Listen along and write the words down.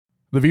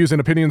The views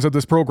and opinions of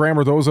this program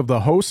are those of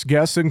the hosts,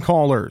 guests, and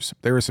callers.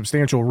 There is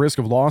substantial risk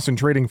of loss in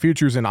trading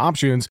futures and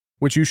options,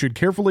 which you should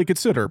carefully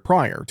consider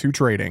prior to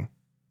trading.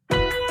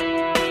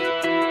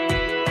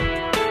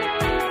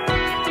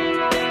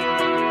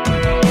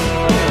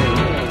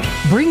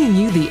 Bringing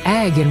you the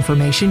ag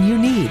information you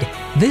need.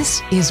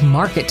 This is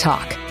Market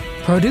Talk,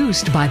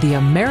 produced by the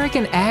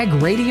American Ag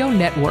Radio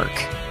Network.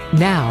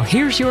 Now,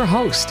 here's your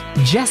host,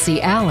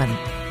 Jesse Allen.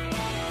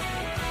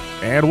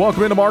 And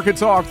welcome into Market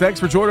Talk. Thanks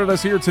for joining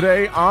us here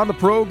today on the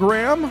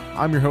program.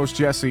 I'm your host,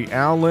 Jesse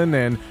Allen,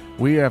 and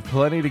we have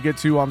plenty to get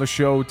to on the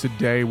show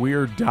today. We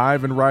are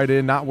diving right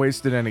in, not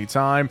wasting any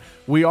time.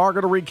 We are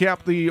going to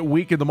recap the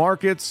week in the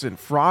markets and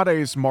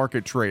Friday's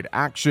market trade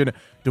action.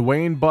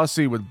 DuWayne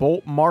Bosse with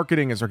Bolt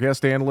Marketing is our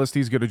guest analyst.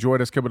 He's going to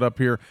join us coming up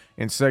here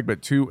in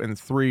segment 2 and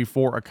 3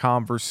 for a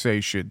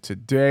conversation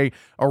today.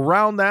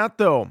 Around that,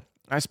 though,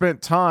 I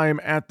spent time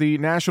at the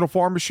National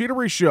Farm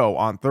Machinery Show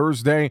on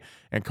Thursday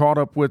and caught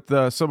up with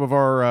some of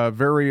our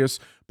various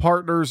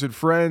partners and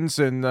friends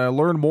and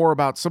learned more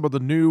about some of the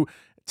new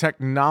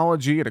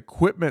technology and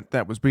equipment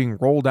that was being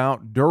rolled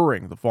out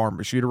during the Farm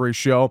Machinery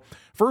Show.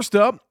 First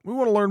up, we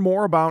want to learn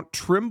more about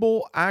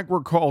Trimble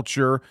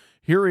Agriculture.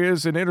 Here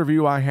is an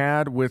interview I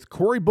had with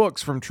Corey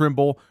Books from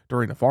Trimble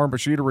during the Farm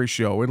Machinery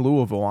Show in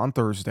Louisville on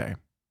Thursday.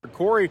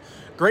 Corey,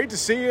 great to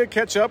see you,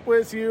 catch up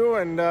with you,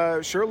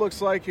 and sure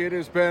looks like it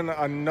has been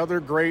another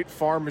great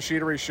farm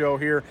machinery show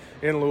here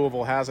in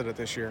Louisville, hasn't it,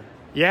 this year?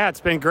 Yeah,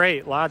 it's been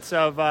great. Lots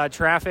of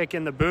traffic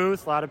in the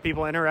booth, a lot of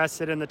people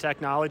interested in the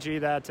technology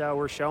that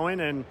we're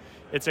showing, and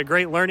it's a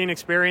great learning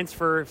experience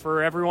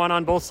for everyone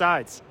on both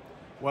sides.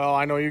 Well,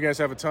 I know you guys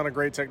have a ton of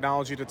great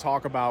technology to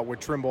talk about with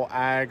Trimble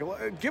Ag.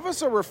 Give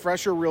us a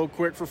refresher real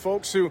quick for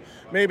folks who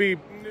maybe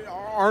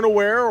aren't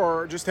aware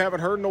or just haven't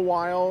heard in a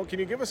while. Can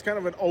you give us kind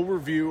of an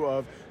overview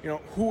of,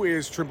 who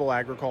is Trimble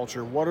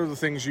Agriculture? What are the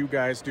things you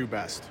guys do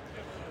best?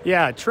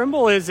 Yeah,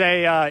 Trimble is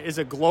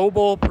a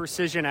global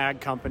precision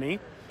ag company,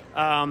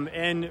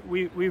 and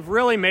we've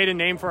really made a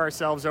name for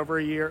ourselves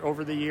over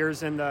the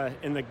years in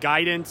the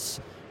guidance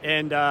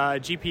and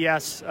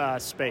GPS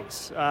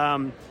space.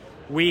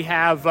 We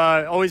have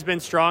always been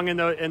strong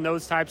in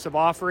those types of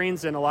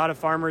offerings, and a lot of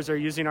farmers are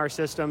using our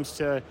systems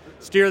to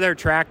steer their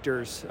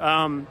tractors.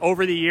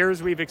 Over the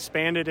years, we've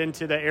expanded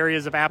into the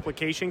areas of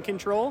application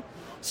control,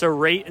 so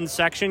rate and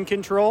section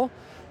control.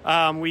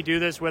 We do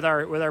this with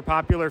our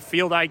popular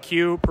Field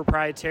IQ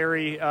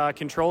proprietary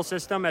control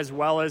system, as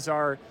well as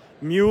our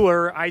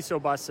Mueller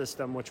ISOBUS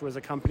system, which was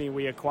a company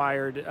we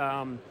acquired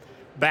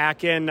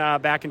back in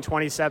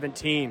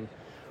 2017.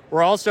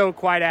 We're also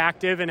quite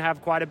active and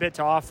have quite a bit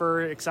to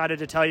offer, excited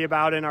to tell you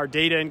about in our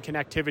data and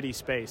connectivity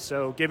space.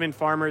 So giving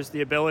farmers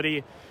the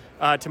ability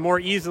to more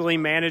easily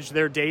manage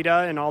their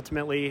data and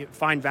ultimately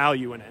find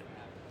value in it.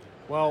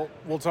 Well,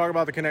 we'll talk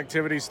about the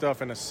connectivity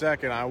stuff in a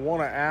second. I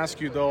want to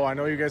ask you, though, I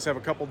know you guys have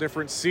a couple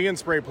different See and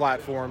Spray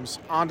platforms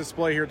on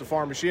display here at the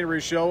Farm Machinery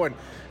Show, and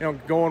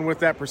going with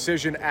that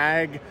precision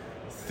ag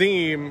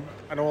theme,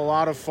 I know a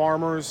lot of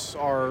farmers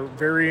are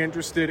very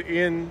interested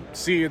in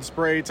See and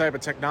Spray type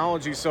of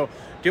technology. So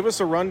give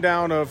us a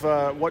rundown of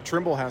what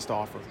Trimble has to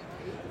offer.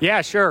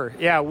 Yeah, sure.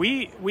 Yeah,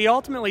 we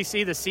ultimately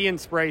see the See and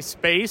Spray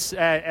space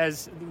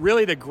as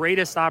really the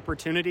greatest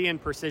opportunity in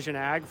precision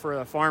ag for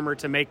a farmer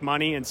to make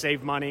money and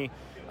save money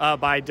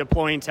by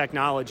deploying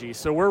technology.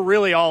 So we're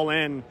really all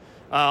in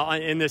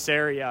this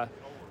area.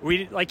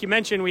 We, like you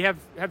mentioned, we have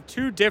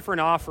two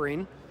different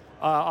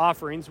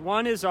offerings.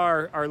 One is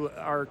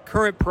our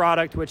current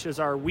product, which is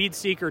our Weed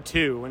Seeker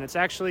 2, and it's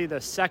actually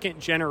the second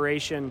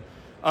generation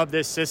of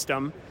this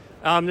system.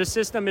 This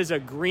system is a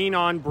green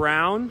on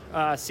brown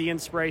See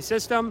and Spray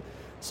system.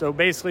 So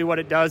basically what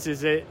it does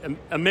is it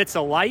emits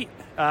a light,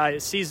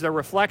 it sees the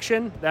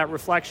reflection. That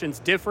reflection's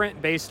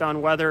different based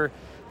on whether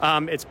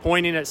it's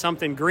pointing at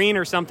something green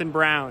or something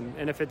brown.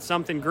 And if it's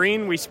something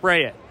green, we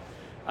spray it.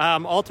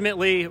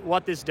 Ultimately,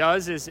 what this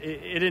does is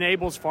it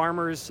enables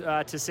farmers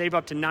to save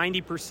up to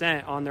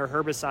 90% on their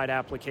herbicide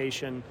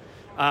application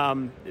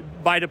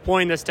by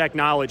deploying this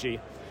technology.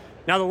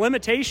 Now, the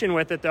limitation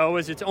with it, though,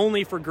 is it's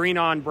only for green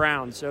on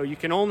brown. So you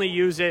can only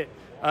use it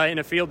in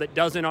a field that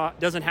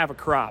doesn't have a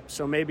crop.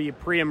 So maybe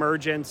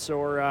pre-emergence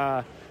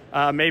or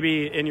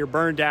maybe in your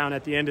burn down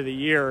at the end of the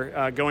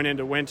year going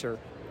into winter.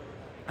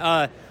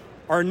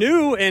 Our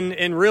new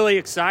and really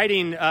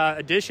exciting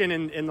addition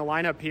in the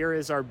lineup here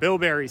is our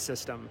Bilberry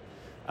system.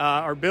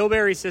 Our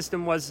Bilberry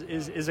system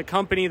is a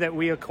company that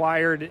we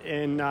acquired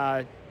in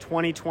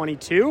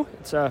 2022.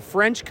 It's a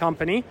French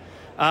company,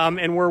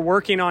 and we're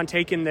working on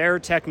taking their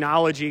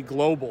technology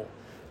global.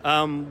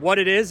 What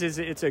it is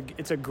it's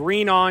a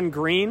green on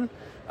green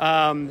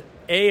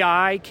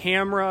AI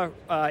camera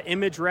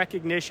image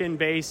recognition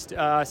based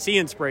See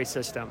and Spray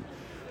system.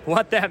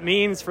 What that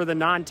means for the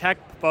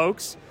non-tech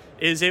folks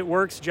is it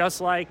works just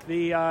like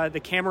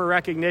the camera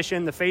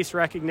recognition, the face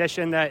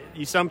recognition that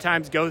you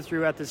sometimes go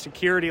through at the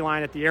security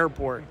line at the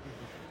airport.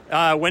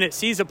 When it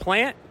sees a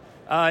plant,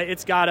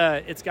 it's got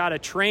a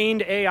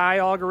trained AI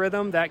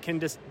algorithm that can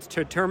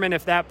determine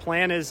if that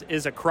plant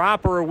is a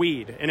crop or a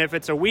weed. And if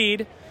it's a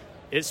weed,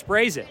 it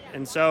sprays it.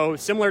 And so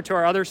similar to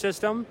our other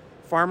system,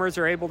 farmers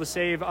are able to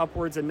save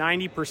upwards of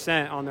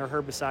 90% on their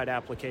herbicide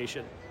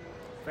application.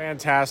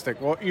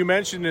 Fantastic. Well, you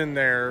mentioned in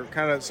there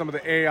kind of some of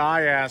the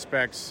AI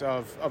aspects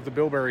of the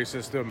bilberry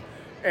system.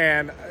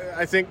 And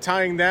I think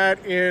tying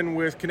that in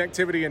with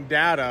connectivity and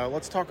data,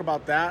 let's talk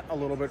about that a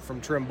little bit from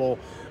Trimble.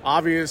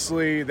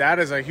 Obviously, that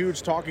is a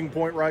huge talking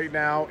point right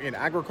now in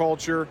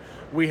agriculture.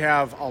 We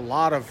have a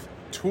lot of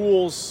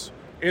tools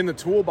in the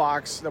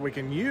toolbox that we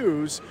can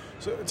use.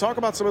 So talk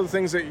about some of the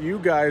things that you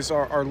guys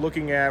are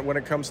looking at when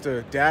it comes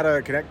to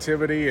data,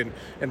 connectivity,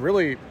 and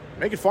really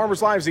making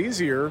farmers' lives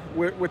easier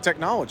with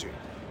technology.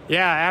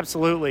 Yeah,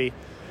 absolutely.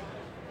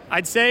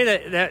 I'd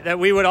say that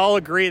we would all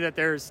agree that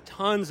there's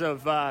tons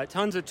of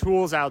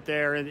tools out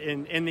there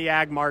in the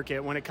ag market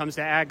when it comes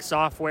to ag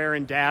software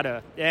and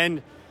data.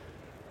 And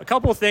a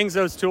couple of things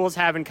those tools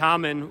have in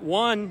common.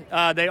 One,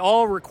 they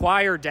all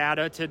require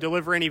data to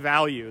deliver any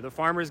value. The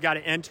farmer's got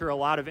to enter a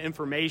lot of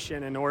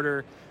information in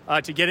order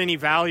to get any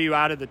value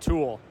out of the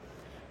tool.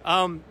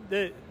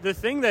 The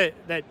thing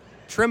that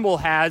Trimble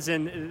has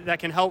and that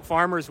can help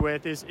farmers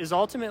with is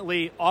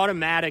ultimately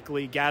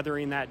automatically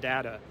gathering that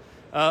data.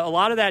 A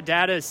lot of that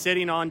data is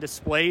sitting on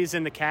displays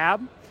in the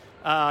cab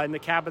of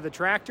the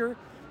tractor,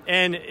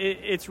 and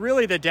it's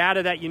really the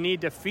data that you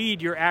need to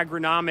feed your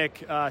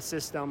agronomic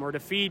system or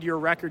to feed your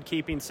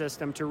record-keeping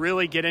system to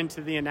really get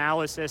into the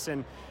analysis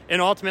and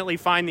ultimately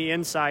find the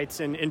insights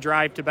and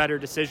drive to better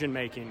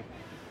decision-making.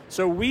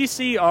 So we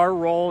see our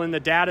role in the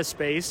data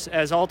space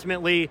as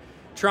ultimately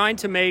trying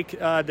to make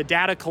the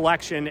data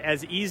collection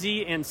as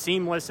easy and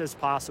seamless as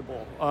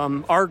possible.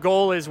 Our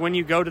goal is when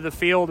you go to the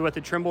field with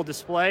a Trimble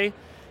display,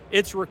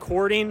 it's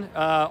recording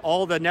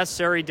all the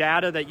necessary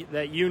data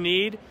that you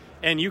need,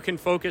 and you can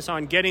focus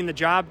on getting the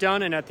job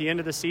done, and at the end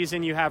of the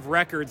season you have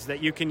records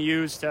that you can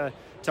use to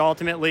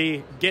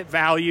ultimately get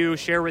value,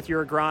 share with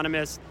your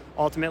agronomist,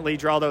 ultimately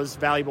draw those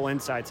valuable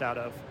insights out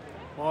of.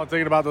 Well,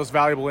 thinking about those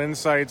valuable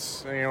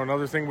insights,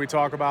 another thing we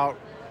talk about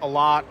a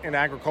lot in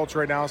agriculture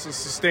right now is the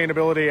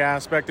sustainability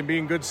aspect and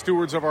being good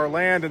stewards of our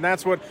land, and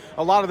that's what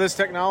a lot of this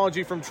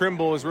technology from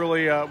Trimble is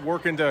really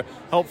working to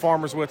help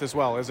farmers with as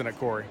well, isn't it,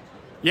 Corey?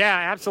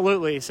 Yeah,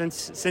 absolutely.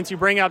 Since you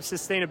bring up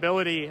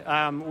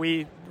sustainability,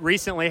 we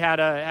recently had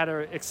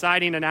an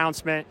exciting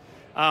announcement.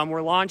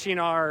 We're launching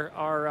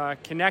our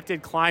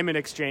connected climate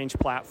exchange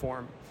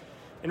platform,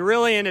 and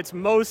really, in its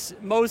most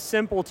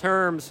simple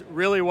terms,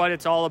 really what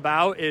it's all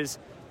about is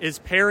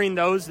pairing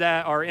those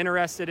that are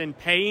interested in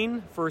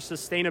paying for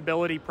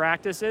sustainability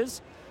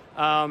practices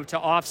to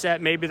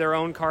offset maybe their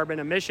own carbon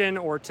emission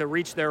or to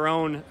reach their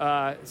own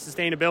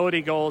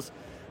sustainability goals.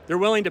 They're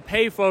willing to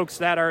pay folks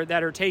that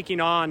are taking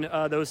on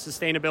those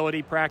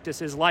sustainability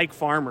practices like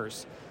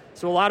farmers.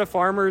 So a lot of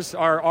farmers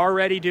are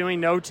already doing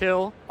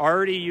no-till,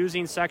 already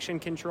using section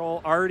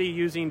control, already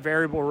using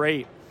variable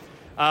rate.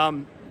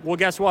 Well,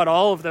 guess what?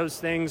 All of those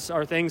things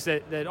are things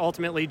that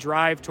ultimately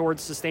drive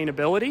towards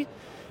sustainability.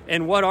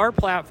 And what our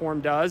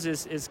platform does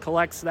is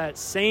collects that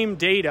same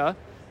data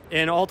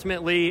and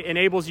ultimately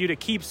enables you to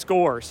keep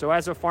score. So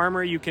as a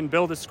farmer, you can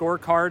build a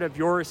scorecard of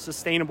your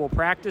sustainable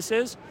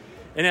practices.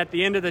 And at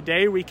the end of the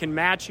day, we can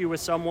match you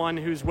with someone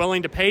who's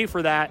willing to pay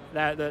for that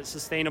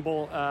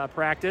sustainable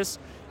practice,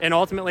 and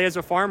ultimately, as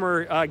a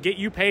farmer, get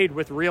you paid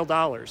with real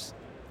dollars.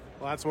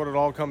 Well, that's what it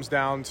all comes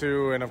down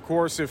to. And of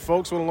course, if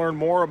folks want to learn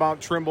more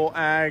about Trimble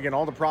Ag and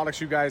all the products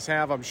you guys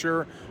have, I'm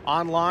sure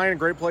online, a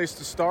great place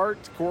to start.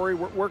 Corey,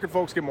 where can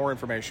folks get more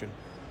information?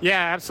 Yeah,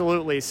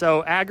 absolutely.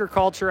 So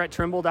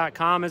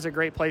agriculture@trimble.com is a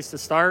great place to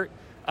start.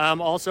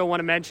 Also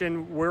want to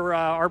mention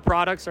our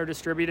products are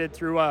distributed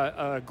through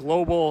a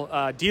global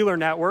dealer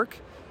network.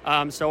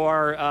 So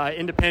our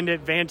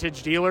independent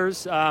Vantage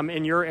dealers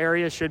in your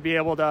area should be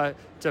able to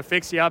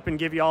fix you up and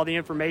give you all the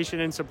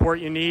information and support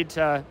you need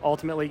to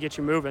ultimately get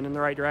you moving in the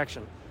right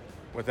direction.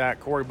 With that,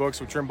 Corey Books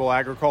with Trimble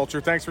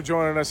Agriculture. Thanks for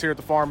joining us here at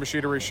the Farm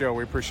Machinery Show.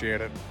 We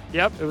appreciate it.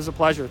 Yep, it was a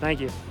pleasure.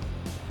 Thank you.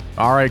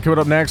 All right, coming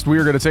up next, we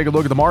are going to take a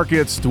look at the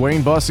markets.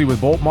 DuWayne Bosse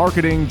with Bolt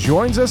Marketing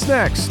joins us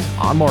next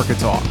on Market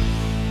Talk.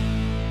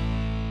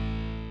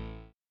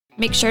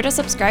 Make sure to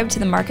subscribe to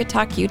the Market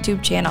Talk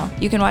YouTube channel.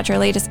 You can watch our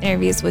latest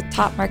interviews with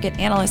top market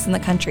analysts in the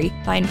country,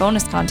 find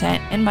bonus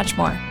content, and much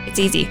more. It's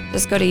easy.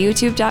 Just go to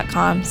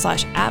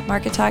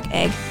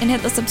youtube.com/@MarketTalkAg and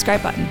hit the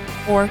subscribe button.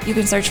 Or you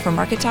can search for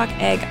Market Talk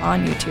Ag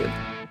on YouTube.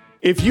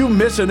 If you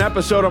miss an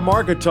episode of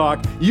Market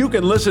Talk, you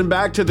can listen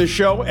back to the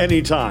show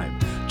anytime.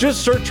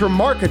 Just search for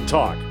Market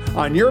Talk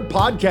on your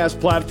podcast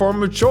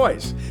platform of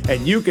choice,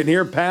 and you can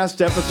hear past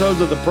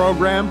episodes of the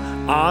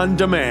program on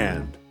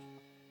demand.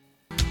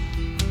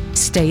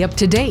 Stay up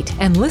to date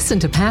and listen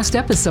to past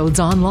episodes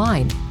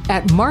online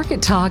at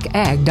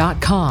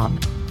markettalkag.com.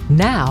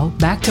 Now,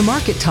 back to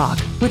Market Talk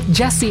with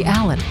Jesse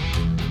Allen.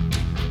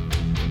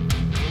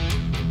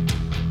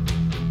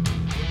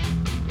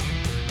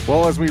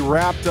 Well, as we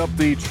wrapped up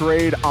the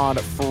trade on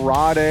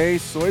Friday,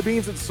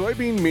 soybeans and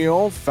soybean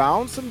meal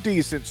found some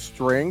decent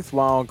strength,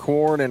 while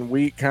corn and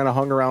wheat kind of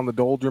hung around the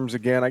doldrums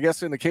again. I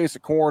guess in the case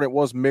of corn, it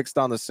was mixed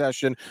on the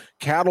session.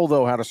 Cattle,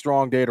 though, had a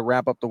strong day to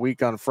wrap up the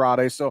week on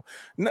Friday. So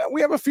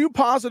we have a few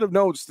positive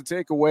notes to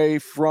take away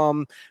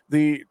from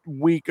the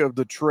week of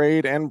the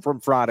trade and from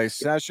Friday's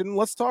session.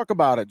 Let's talk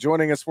about it.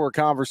 Joining us for a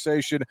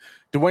conversation,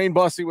 DuWayne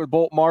Bosse with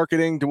Bolt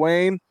Marketing.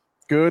 DuWayne,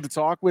 good to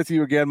talk with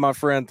you again, my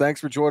friend.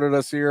 Thanks for joining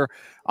us here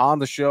on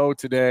the show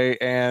today.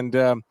 And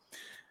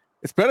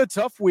it's been a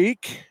tough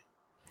week,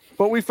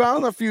 but we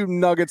found a few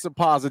nuggets of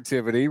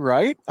positivity,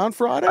 right, on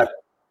Friday?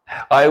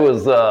 I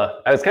was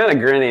kind of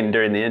grinning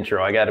during the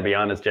intro. I got to be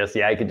honest,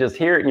 Jesse. I could just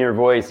hear it in your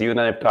voice. You and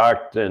I have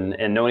talked and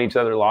known each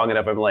other long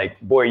enough. I'm like,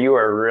 boy, you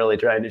are really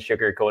trying to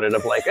sugarcoat it.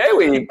 I'm like, hey,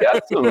 we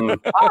got some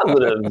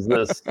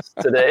positives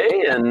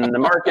today, and the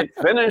market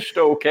finished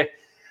okay.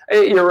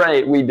 Hey, you're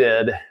right, we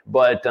did,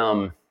 but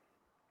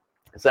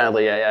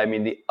sadly, I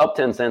mean, the up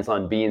 10 cents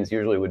on beans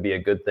usually would be a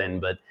good thing.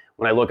 But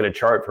when I look at a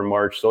chart for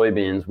March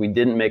soybeans, we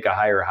didn't make a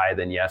higher high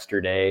than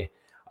yesterday.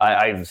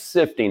 I'm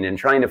sifting and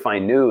trying to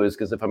find news,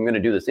 because if I'm going to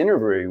do this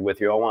interview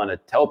with you, I want to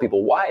tell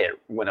people why it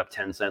went up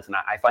 10 cents. And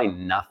I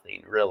find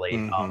nothing really.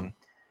 Mm-hmm.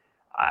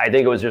 I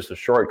think it was just a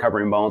short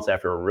covering bounce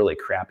after a really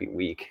crappy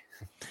week.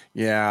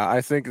 Yeah,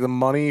 I think the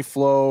money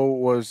flow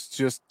was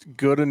just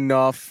good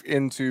enough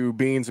into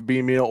beans and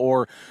bean meal,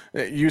 or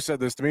you said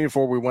this to me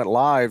before we went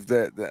live,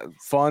 that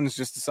funds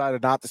just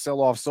decided not to sell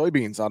off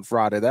soybeans on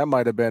Friday. That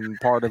might have been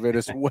part of it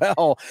as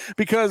well,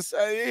 because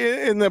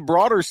in the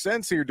broader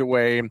sense here,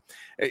 DuWayne,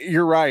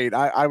 you're right.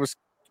 I was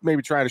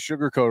maybe trying to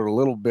sugarcoat it a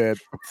little bit.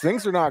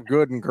 Things are not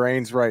good in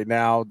grains right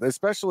now,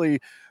 especially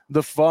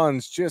the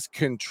funds just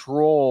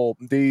control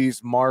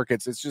these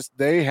markets. It's just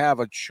they have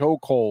a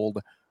chokehold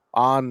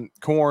on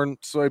corn,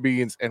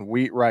 soybeans, and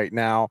wheat right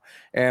now.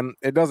 And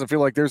it doesn't feel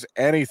like there's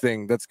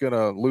anything that's going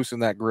to loosen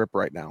that grip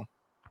right now.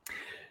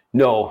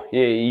 No,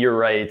 you're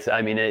right.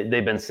 I mean,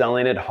 they've been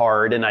selling it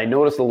hard. And I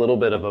noticed a little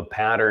bit of a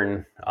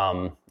pattern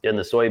in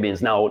the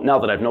soybeans. Now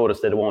that I've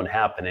noticed it won't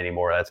happen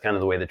anymore. That's kind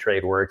of the way the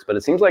trade works. But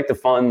it seems like the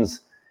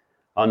funds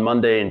on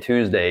Monday and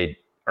Tuesday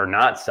are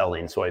not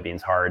selling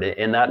soybeans hard.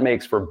 And that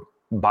makes for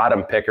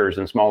bottom pickers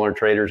and smaller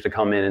traders to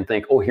come in and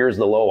think, oh, here's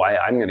the low.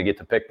 I'm going to get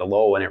to pick the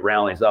low, and it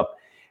rallies up.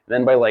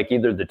 Then by like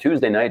either the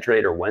Tuesday night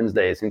trade or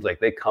Wednesday, it seems like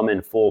they come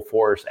in full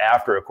force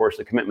after, of course,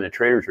 the commitment of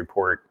traders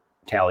report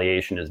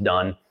retaliation is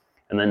done,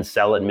 and then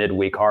sell it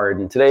midweek hard.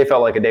 And today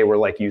felt like a day where,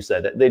 like you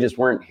said, they just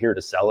weren't here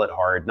to sell it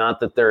hard. Not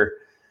that they're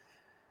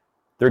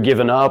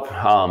giving up.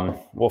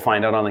 We'll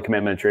find out on the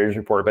commitment of traders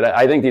report. But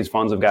I think these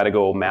funds have got to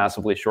go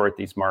massively short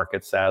these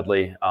markets,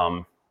 sadly.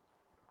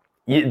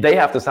 They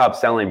have to stop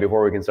selling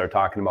before we can start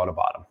talking about a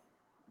bottom.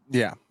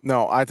 Yeah,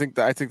 no, I think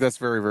that's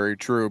very, very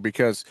true,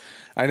 because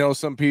I know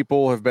some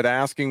people have been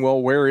asking,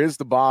 well, where is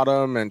the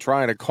bottom, and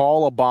trying to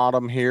call a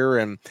bottom here.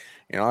 And,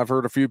 I've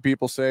heard a few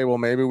people say, well,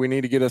 maybe we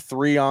need to get a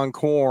 3 on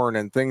corn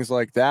and things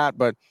like that.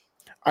 But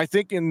I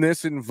think in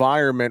this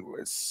environment,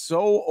 it's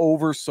so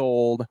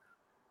oversold.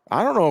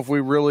 I don't know if we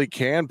really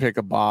can pick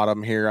a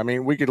bottom here. I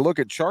mean, we could look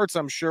at charts,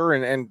 I'm sure,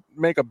 and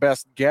make a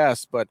best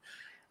guess, but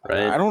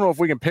right. I don't know if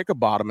we can pick a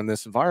bottom in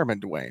this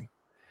environment, DuWayne.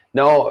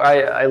 No,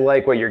 I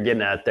like what you're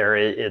getting at there.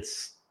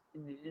 It's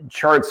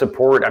chart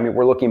support. I mean,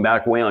 we're looking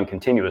back way on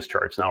continuous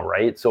charts now,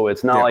 right? So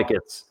it's not like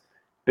it's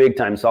big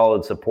time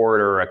solid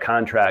support or a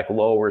contract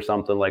low or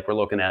something like we're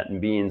looking at in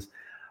beans.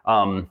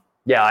 I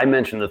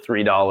mentioned the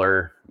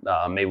 $3.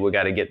 Maybe we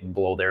got to get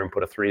below there and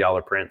put a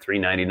 $3 print,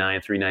 $3.99,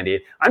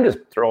 $3.98. I'm just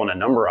throwing a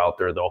number out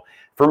there, though.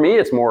 For me,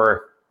 it's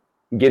more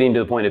getting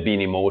to the point of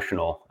being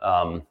emotional.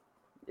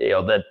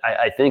 That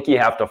I think you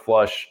have to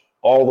flush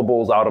all the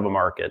bulls out of a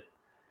market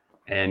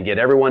and get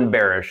everyone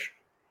bearish.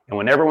 And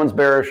when everyone's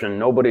bearish and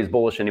nobody's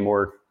bullish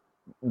anymore,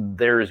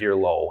 there's your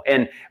low.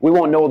 And we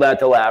won't know that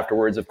till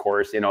afterwards, of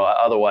course.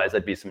 Otherwise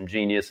that'd be some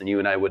genius, and you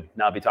and I would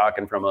not be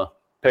talking from a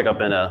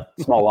pickup in a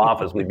small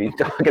office. We'd be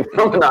talking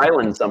from an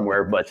island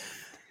somewhere. But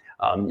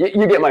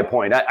you get my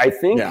point. I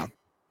think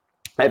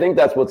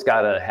that's what's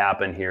got to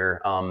happen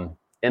here.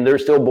 And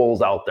there's still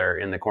bulls out there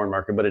in the corn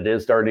market, but it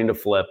is starting to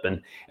flip.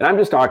 And I'm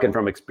just talking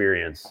from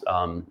experience.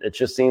 It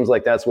just seems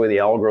like that's the way the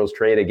algos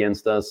trade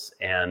against us.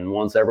 And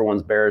once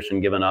everyone's bearish and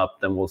giving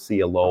up, then we'll see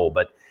a low.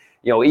 But,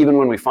 even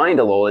when we find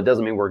a low, it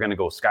doesn't mean we're going to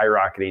go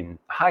skyrocketing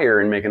higher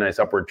and make a nice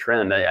upward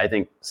trend. I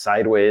think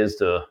sideways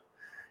to,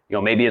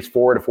 maybe it's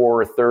 4 to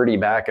 430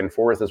 back and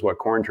forth is what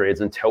corn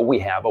trades until we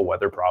have a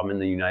weather problem in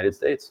the United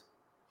States.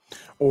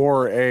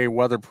 Or a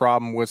weather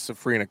problem with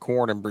safrinha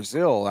corn in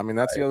Brazil. I mean,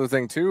 that's the other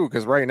thing too,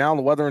 because right now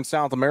the weather in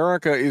South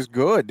America is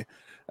good.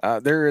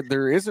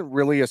 There isn't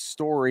really a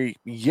story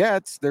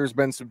yet. There's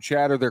been some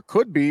chatter there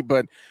could be,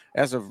 but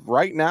as of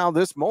right now,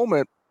 this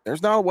moment,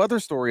 there's not a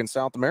weather story in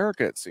South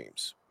America, it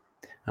seems.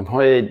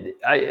 Right.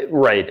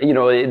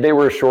 They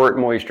were short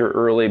moisture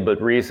early,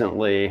 but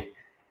recently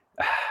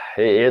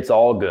it's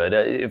all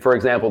good. For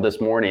example,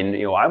 this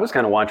morning, I was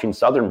kind of watching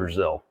southern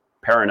Brazil,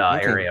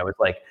 Paraná area. I was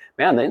like,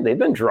 man, they've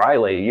been dry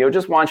lately.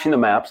 Just watching the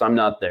maps, I'm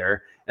not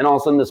there. And all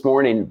of a sudden this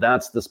morning,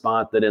 that's the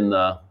spot that in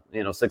the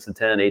 6 to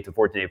 10, 8 to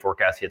 14 day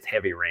forecast hits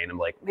heavy rain. I'm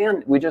like,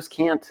 man, we just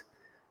can't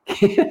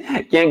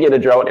get a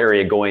drought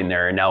area going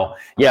there. And now,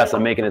 yes,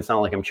 I'm making it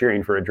sound like I'm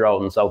cheering for a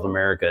drought in South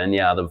America. And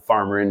yeah, the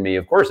farmer in me,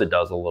 of course it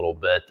does a little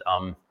bit.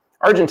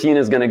 Argentina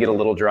is going to get a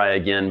little dry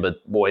again,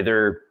 but boy,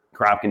 their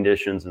crop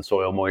conditions and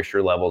soil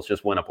moisture levels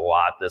just went up a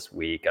lot this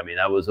week. I mean,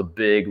 that was a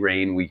big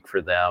rain week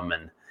for them.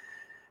 And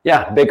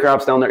yeah, big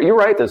crops down there. You're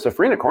right. The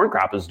safrinha corn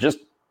crop is just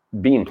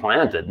being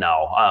planted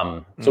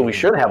now. So we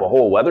should have a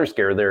whole weather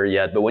scare there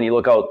yet. But when you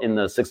look out in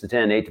the 6 to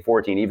 10, 8 to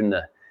 14, even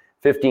the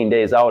 15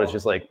 days out, it's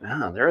just like,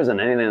 there isn't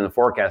anything in the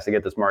forecast to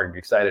get this market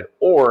excited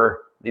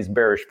or these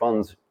bearish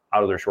funds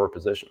out of their short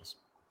positions.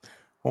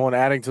 Well, and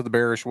adding to the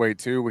bearish weight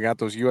too, we got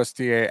those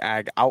USDA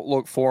Ag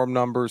Outlook Forum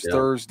numbers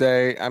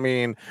Thursday. I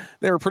mean,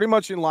 they were pretty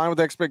much in line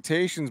with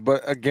expectations,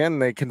 but again,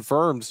 they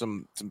confirmed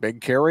some big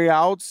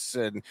carryouts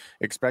and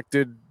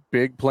expected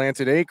big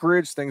planted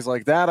acreage, things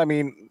like that. I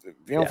mean,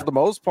 for the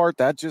most part,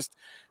 that just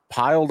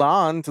piled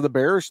on to the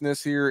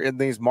bearishness here in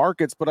these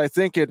markets. But I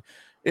think it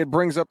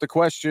brings up the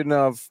question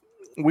of,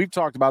 we've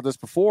talked about this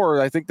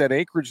before, I think that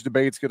acreage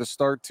debate's going to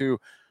start to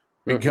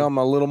become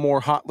a little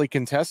more hotly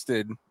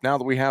contested now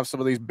that we have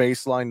some of these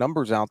baseline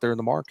numbers out there in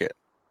the market.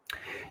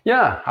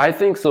 Yeah, I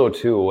think so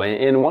too.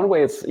 In one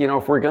way, it's,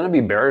 if we're going to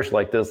be bearish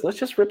like this, let's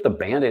just rip the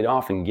Band-Aid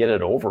off and get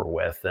it over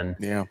with. And,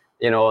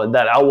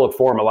 that Outlook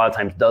Forum a lot of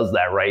times does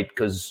that, right?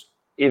 Because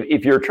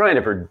if you're trying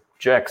to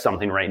project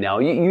something right now,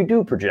 you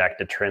do project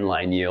a trend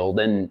line yield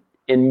and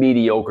in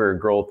mediocre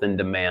growth and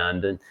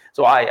demand. And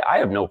so I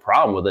have no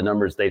problem with the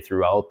numbers they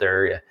threw out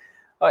there.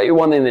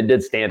 One thing that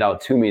did stand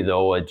out to me,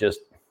 though, it just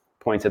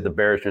points at the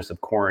bearishness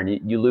of corn.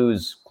 You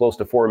lose close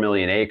to 4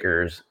 million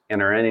acres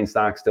and our ending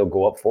stocks still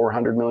go up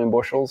 400 million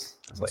bushels.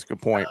 That's a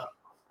good point.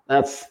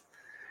 That's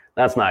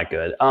not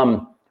good.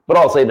 But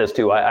I'll say this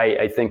too.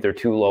 I think they're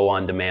too low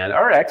on demand.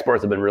 Our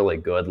exports have been really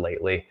good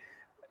lately.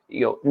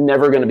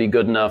 Never going to be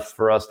good enough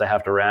for us to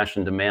have to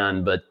ration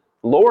demand, but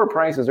lower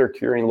prices are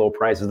curing low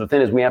prices. The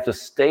thing is, we have to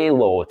stay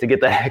low to get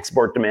that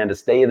export demand to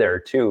stay there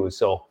too.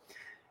 So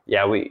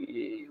yeah,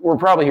 we're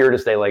probably here to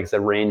stay, like I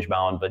said, range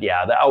bound. But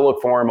yeah, the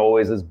Outlook Forum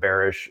always is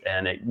bearish,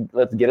 and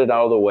let's get it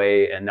out of the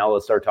way. And now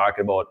let's start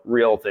talking about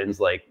real things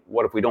like,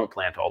 what if we don't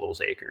plant all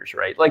those acres,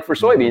 right? Like for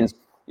soybeans,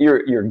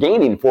 you're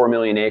gaining 4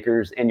 million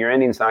acres and your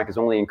ending stock is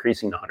only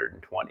increasing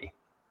 120.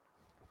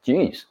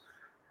 Geez.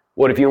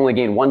 What if you only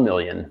gain 1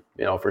 million,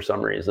 for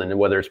some reason,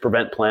 whether it's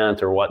prevent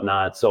plant or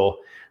whatnot? So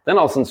then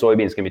all of a sudden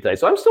soybeans can be tight.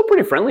 So I'm still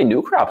pretty friendly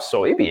new crop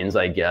soybeans,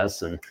 I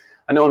guess. And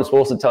I know I'm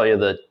supposed to tell you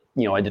that,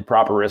 I did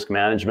proper risk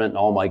management and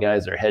all my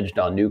guys are hedged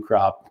on new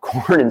crop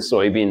corn and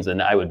soybeans, and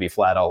I would be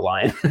flat out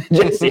lying.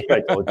 Jesse, if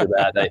I told you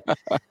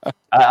that.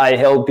 I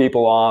held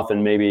people off, and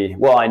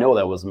I know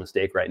that was a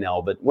mistake right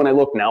now, but when I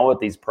look now at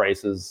these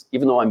prices,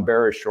 even though I'm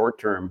bearish short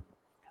term,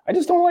 I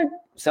just don't like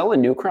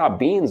selling new crop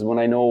beans when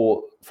I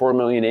know 4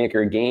 million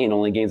acre gain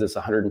only gains us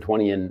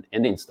 120 in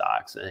ending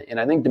stocks. And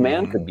I think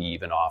demand could be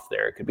even off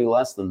there. It could be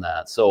less than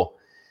that. So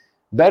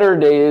better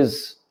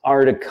days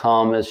are to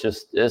come. It's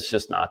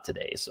just not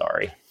today.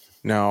 Sorry.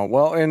 No.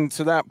 Well, and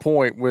to that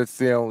point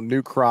with,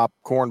 new crop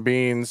corn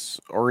beans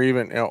or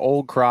even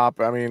old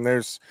crop, I mean,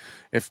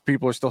 if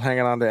people are still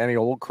hanging on to any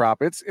old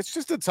crop, it's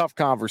just a tough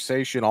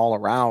conversation all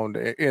around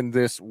in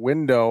this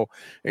window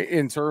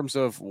in terms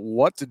of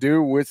what to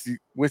do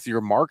with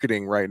your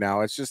marketing right now.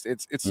 It's just,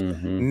 it's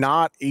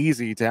not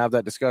easy to have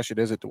that discussion,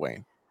 is it,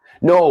 DuWayne?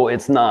 No,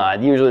 it's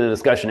not. Usually the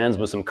discussion ends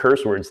with some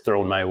curse words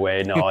thrown my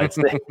way. No,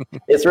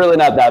 it's really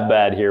not that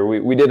bad here.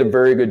 We did a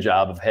very good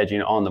job of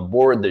hedging on the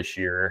board this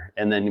year,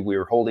 and then we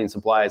were holding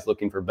supplies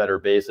looking for better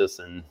basis.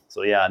 And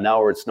so, yeah,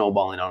 now it's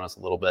snowballing on us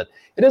a little bit.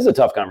 It is a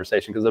tough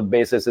conversation because the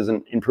basis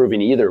isn't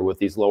improving either with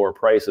these lower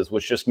prices,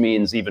 which just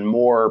means even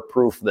more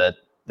proof that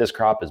this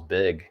crop is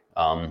big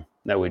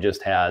that we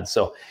just had.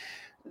 So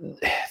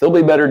there'll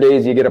be better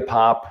days. You get a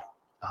pop.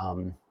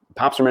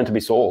 Pops are meant to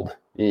be sold.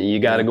 You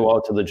got to go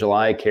out to the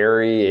July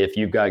carry if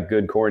you've got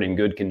good corn in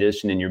good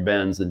condition in your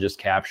bins, and just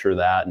capture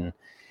that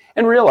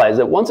and realize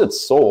that once it's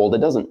sold, it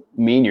doesn't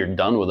mean you're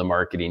done with a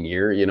marketing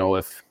year.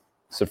 If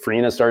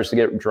safrinha starts to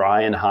get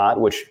dry and hot,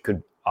 which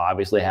could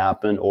obviously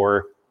happen,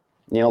 or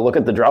look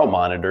at the drought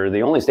monitor.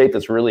 The only state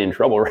that's really in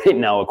trouble right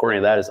now, according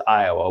to that, is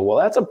Iowa. Well,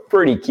 that's a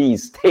pretty key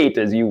state,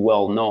 as you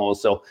well know.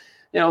 So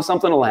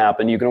something will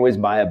happen. You can always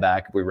buy it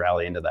back if we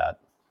rally into that.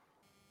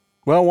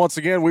 Well, once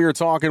again, we are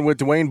talking with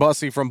DuWayne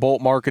Bosse from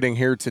Bolt Marketing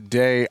here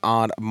today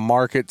on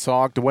Market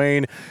Talk.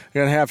 DuWayne,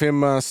 going to have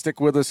him stick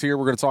with us here.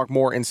 We're going to talk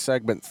more in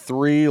segment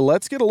 3.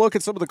 Let's get a look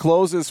at some of the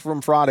closes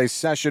from Friday's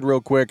session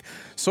real quick.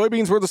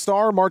 Soybeans were the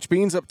star. March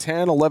beans up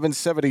 10,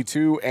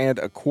 11.72 and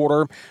a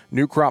quarter.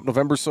 New crop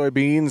November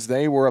soybeans,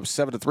 they were up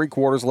 7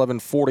 3/4,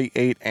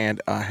 11.48 and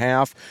a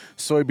half.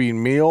 Soybean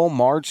meal,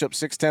 March up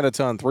 6.10 a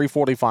ton,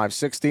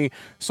 345.60.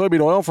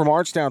 Soybean oil for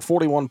March down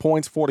 41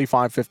 points,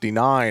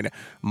 45.59.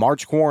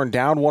 March corn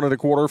down 1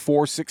 1/4,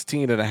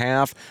 416 and a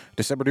half.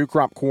 December new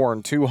crop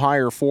corn 2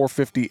 higher,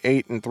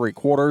 458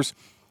 3/4.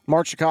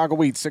 March Chicago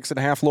wheat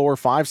 6.5 lower,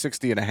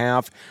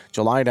 560.5.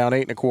 July down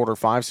 8.25,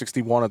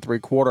 561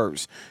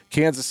 3/4.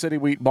 Kansas City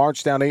wheat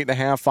March down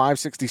 8.5,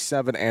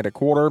 567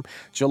 1/4.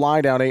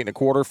 July down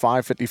 8.25,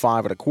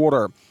 555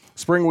 1/4.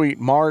 Spring wheat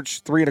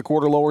March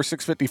 3.25 lower,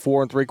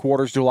 654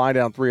 3/4. July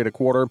down 3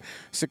 1/4,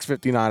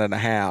 659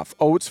 1/2.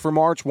 Oats for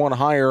March 1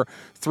 higher,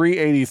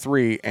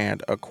 383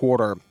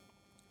 1/4.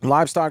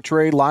 Livestock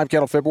trade, live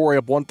cattle February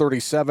up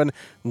 137,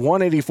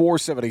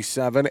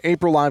 184.77.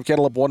 April live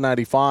cattle up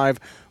 195,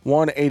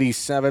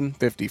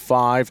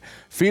 187.55.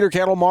 Feeder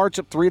cattle March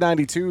up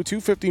 392,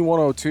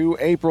 251.02.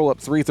 April up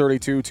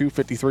 332,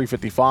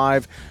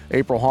 253.55.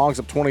 April hogs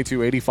up 22,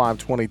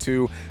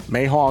 85.22.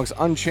 May hogs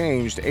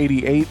unchanged,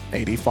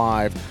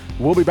 88.85.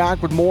 We'll be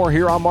back with more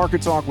here on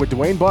Market Talk with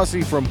DuWayne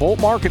Bosse from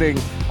Bolt Marketing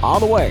on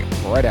the way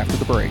right after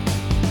the break.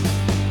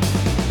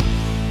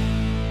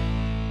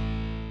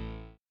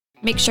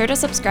 Make sure to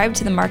subscribe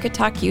to the Market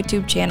Talk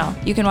YouTube channel.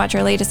 You can watch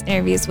our latest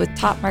interviews with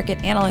top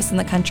market analysts in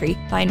the country,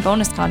 find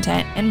bonus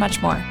content, and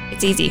much more.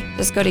 It's easy.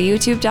 Just go to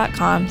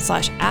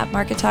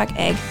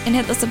youtube.com/@MarketTalkAg and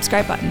hit the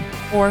subscribe button.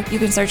 Or you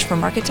can search for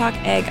Market Talk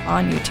Ag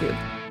on YouTube.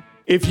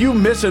 If you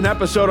miss an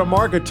episode of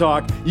Market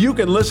Talk, you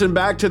can listen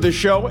back to the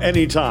show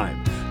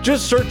anytime.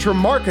 Just search for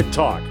Market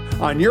Talk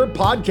on your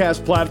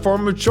podcast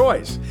platform of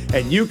choice,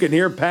 and you can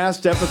hear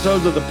past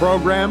episodes of the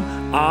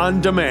program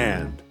on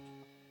demand.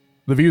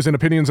 The views and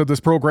opinions of this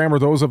program are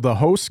those of the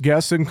hosts,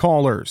 guests, and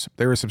callers.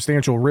 There is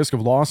substantial risk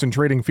of loss in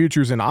trading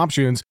futures and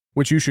options,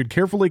 which you should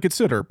carefully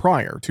consider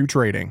prior to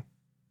trading.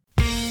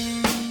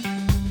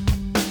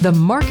 The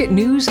market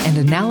news and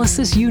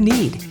analysis you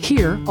need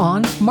here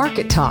on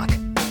Market Talk.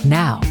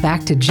 Now,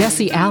 back to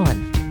Jesse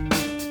Allen.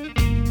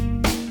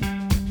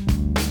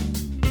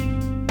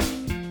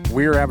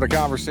 We're having a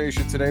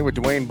conversation today with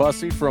DuWayne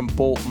Bosse from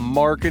Bolt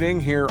Marketing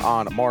here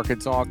on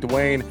Market Talk.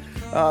 DuWayne,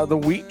 the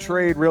wheat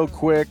trade real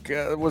quick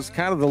was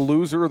kind of the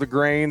loser of the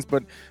grains,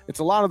 but it's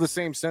a lot of the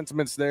same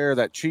sentiments there,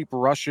 that cheap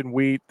Russian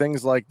wheat,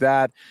 things like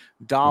that.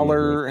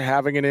 Dollar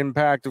having an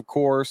impact, of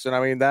course. And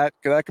I mean, that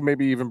can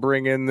maybe even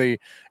bring in the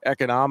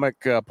economic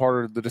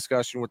part of the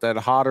discussion with that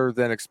hotter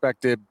than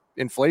expected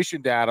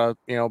inflation data,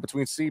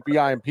 between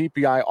CPI and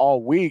PPI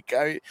all week.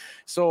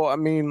 So, I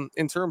mean,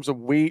 in terms of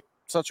wheat,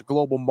 such a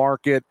global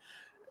market,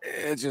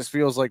 it just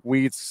feels like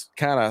wheat's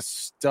kind of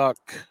stuck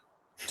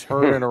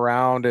turning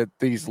around at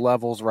these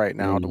levels right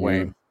now,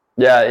 DuWayne.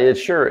 Yeah, it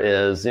sure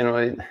is.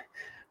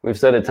 We've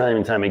said it time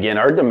and time again,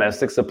 our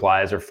domestic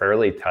supplies are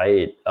fairly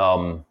tight.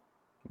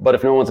 But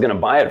if no one's going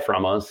to buy it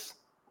from us,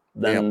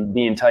 then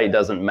being tight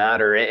doesn't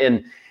matter.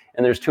 And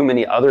there's too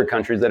many other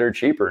countries that are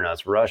cheaper than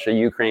us, Russia,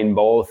 Ukraine,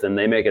 both, and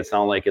they make it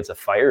sound like it's a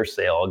fire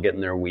sale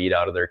getting their wheat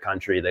out of their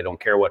country. They don't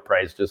care what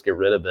price, just get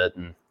rid of it.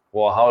 And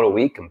well, how do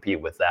we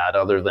compete with that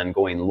other than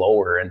going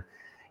lower? And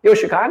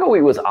Chicago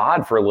wheat was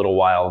odd for a little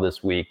while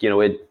this week.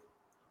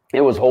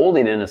 It was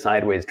holding in a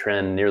sideways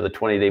trend near the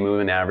 20-day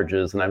moving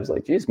averages. And I was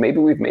like, geez, maybe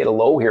we've made a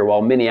low here,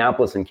 while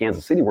Minneapolis and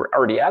Kansas City were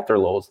already at their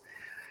lows.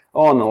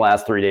 In the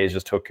last 3 days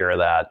just took care of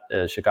that.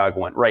 Chicago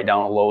went right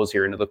down at lows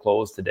here into the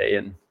close today.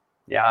 And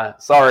yeah,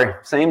 sorry,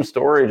 same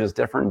story, just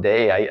different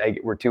day.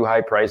 We're too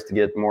high priced to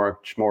get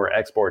much more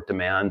export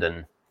demand.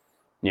 And,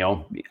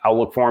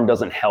 outlook for them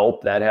doesn't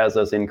help. That has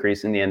us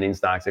increasing the ending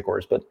stocks, of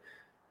course. But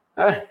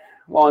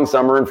long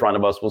summer in front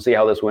of us. We'll see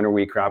how this winter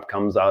wheat crop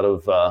comes out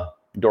of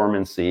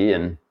dormancy,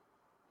 and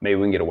maybe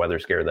we can get a weather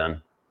scare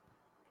then.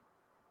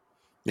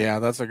 Yeah,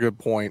 that's a good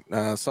point.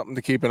 Something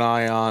to keep an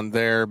eye on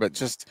there,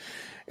 but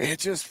it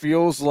just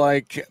feels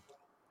like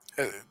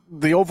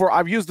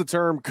I've used the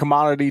term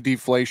commodity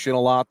deflation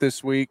a lot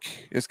this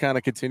week, is kind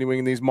of continuing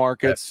in these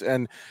markets.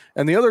 And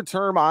the other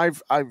term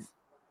I've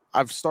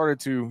started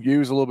to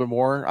use a little bit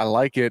more, I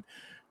like it.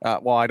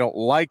 Well, I don't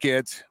like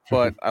it,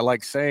 but I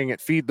like saying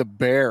it, feed the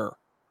bear.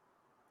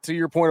 To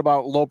your point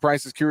about low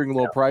prices curing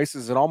low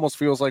prices, it almost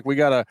feels like we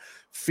got to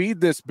feed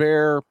this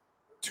bear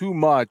too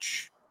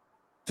much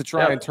to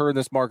try and turn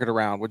this market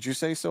around. Would you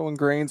say so in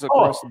grains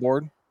across the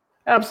board?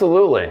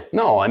 Absolutely.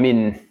 No, I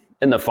mean,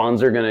 and the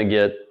funds are going to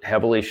get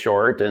heavily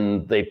short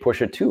and they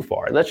push it too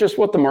far. That's just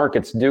what the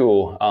markets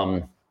do.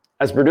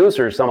 As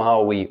producers,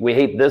 somehow we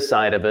hate this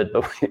side of it,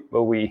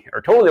 but we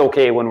are totally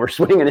okay when we're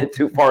swinging it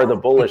too far the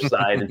bullish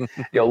side. And,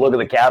 look at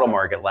the cattle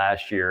market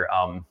last year.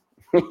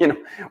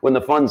 When the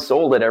funds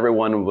sold it,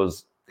 everyone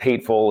was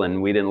hateful and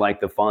we didn't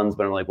like the funds,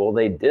 but I'm like, well,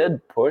 they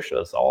did push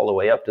us all the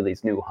way up to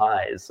these new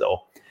highs.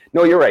 So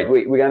no, you're right.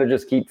 We got to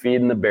just keep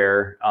feeding the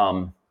bear.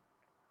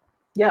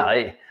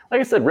 Like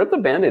I said, rip the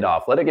Band-Aid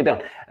off, let it get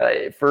down.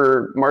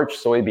 For March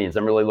soybeans,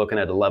 I'm really looking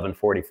at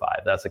 11.45.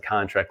 That's a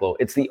contract low.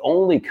 It's the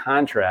only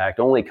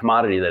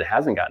commodity that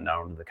hasn't gotten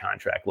down to the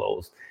contract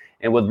lows.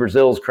 And with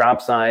Brazil's crop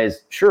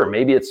size, sure,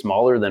 maybe it's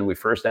smaller than we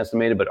first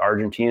estimated, but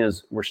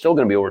we're still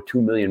going to be over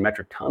 2 million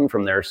metric ton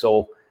from there.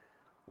 So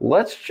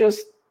let's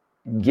just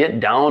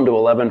get down to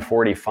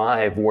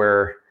 11.45,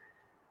 where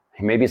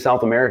maybe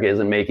South America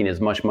isn't making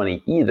as much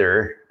money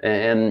either.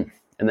 And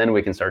then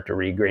we can start to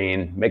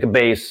regrain, make a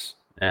base,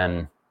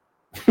 and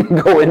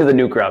go into the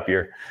new crop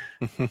year.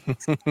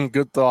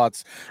 Good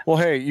thoughts. Well,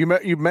 hey,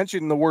 you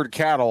mentioned the word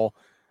cattle.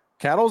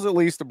 Cattle's at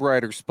least a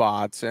brighter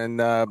spot,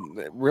 and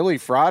really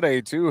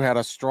Friday too had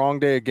a strong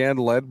day again,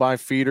 led by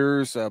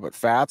feeders, but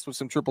fats with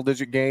some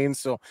triple-digit gains.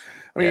 So,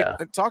 I mean,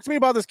 talk to me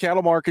about this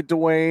cattle market,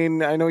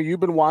 DuWayne. I know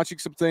you've been watching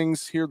some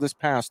things here this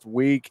past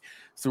week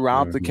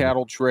throughout the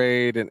cattle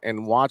trade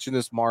and watching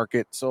this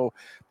market. So,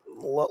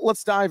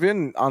 let's dive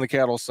in on the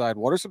cattle side.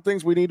 What are some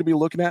things we need to be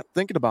looking at,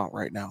 thinking about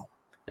right now?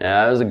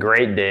 Yeah, it was a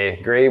great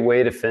day. Great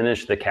way to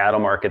finish the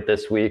cattle market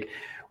this week.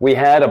 We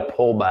had a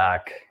pullback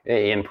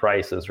in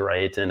prices,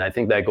 right? And I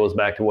think that goes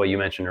back to what you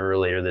mentioned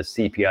earlier, the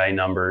CPI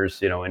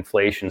numbers,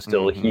 inflation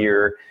still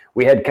here.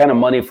 We had kind of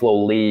money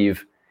flow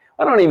leave.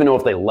 I don't even know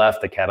if they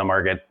left the cattle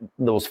market.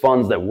 Those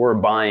funds that were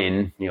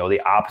buying, the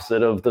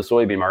opposite of the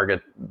soybean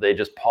market, they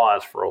just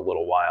paused for a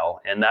little while.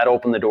 And that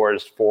opened the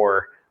doors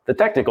for the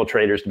technical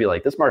traders to be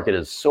like, this market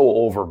is so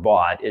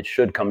overbought, it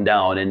should come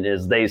down. And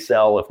as they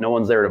sell, if no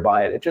one's there to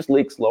buy it, it just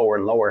leaks lower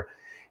and lower.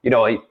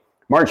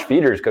 March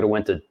feeders could have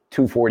went to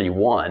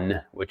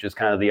 241, which is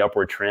kind of the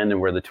upward trend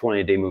and where the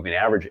 20-day moving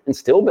average, and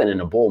still been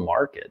in a bull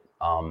market.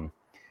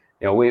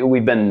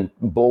 We've been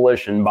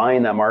bullish and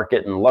buying that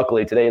market, and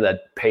luckily today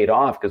that paid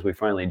off because we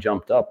finally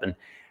jumped up. And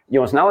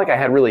it's not like I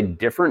had really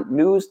different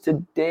news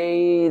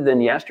today than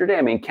yesterday.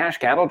 I mean, cash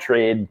cattle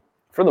trade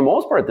for the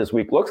most part this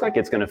week looks like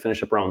it's going to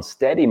finish up around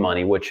steady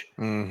money, which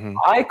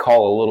I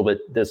call a little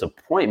bit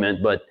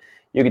disappointment, but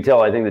you can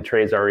tell I think the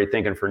trade's already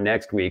thinking for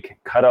next week.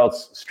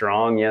 Cutouts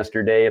strong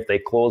yesterday. If they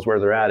close where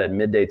they're at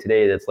midday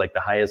today, that's like the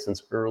highest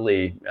since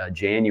early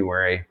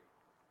January.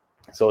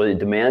 So the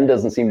demand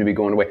doesn't seem to be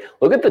going away.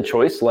 Look at the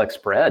choice select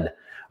spread.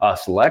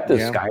 Select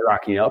is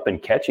skyrocketing up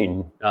and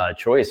catching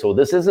choice. So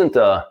this isn't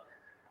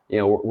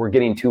we're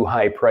getting too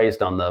high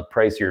priced on the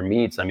pricier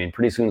meats. I mean,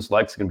 pretty soon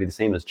select's going to be the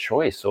same as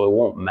choice, so it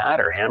won't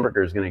matter.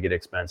 Hamburger is going to get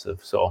expensive.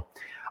 So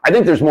I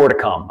think there's more to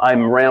come.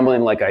 I'm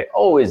rambling like I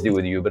always do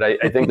with you, but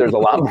I think there's a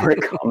lot more to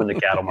come in the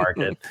cattle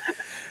market.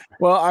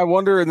 Well, I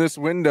wonder in this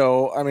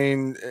window, I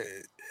mean,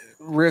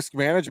 risk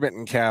management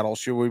in cattle,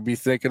 should we be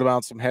thinking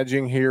about some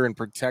hedging here and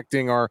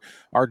protecting our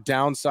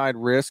downside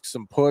risks,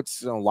 some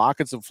puts,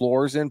 locking some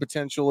floors in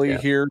potentially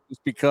here,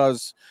 just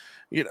because,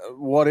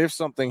 what if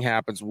something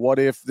happens? What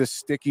if this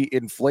sticky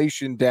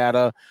inflation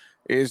data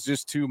is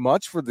just too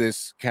much for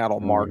this cattle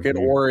market?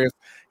 Or if,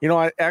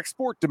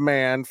 export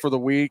demand for the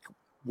week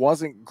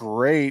wasn't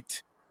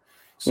great.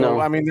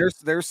 So I mean,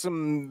 there's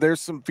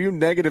some few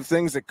negative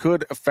things that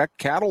could affect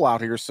cattle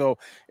out here. So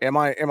am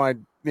I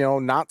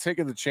not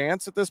taking the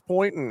chance at this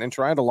point and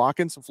trying to lock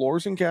in some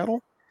floors in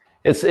cattle?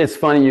 It's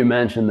funny you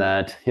mentioned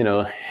that.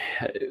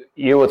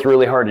 What's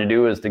really hard to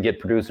do is to get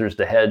producers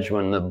to hedge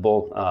when the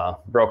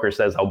broker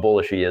says how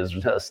bullish he is.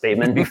 A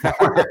statement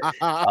before.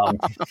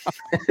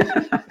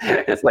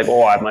 It's like,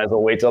 I might as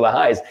well wait till the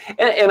highs.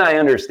 And I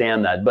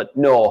understand that, but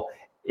no.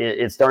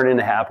 It's starting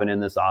to happen in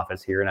this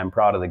office here, and I'm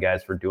proud of the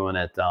guys for doing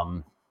it.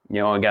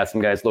 I got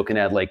some guys looking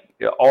at like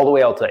all the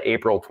way out to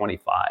April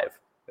 25.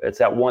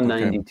 It's at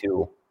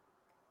 192.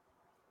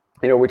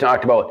 Okay. We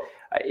talked about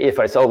if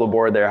I sell the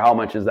board there, how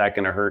much is that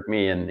going to hurt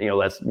me? And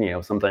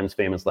that's sometimes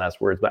famous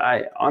last words.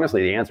 But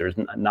honestly, the answer is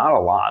not a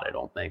lot. I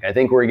don't think. I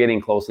think we're getting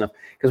close enough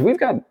because we've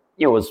got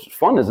as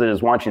fun as it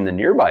is watching the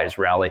nearbys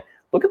rally.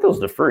 Look at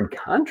those deferred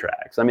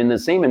contracts. I mean, the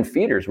same in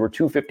feeders. We're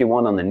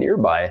 251 on the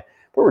nearby.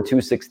 We were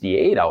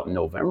 268 out in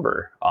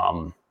November.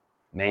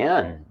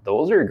 Man,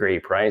 those are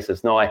great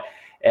prices. No,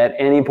 at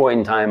any point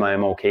in time,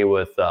 I'm okay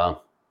with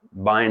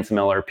buying some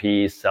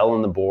LRP,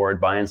 selling the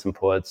board, buying some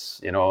puts.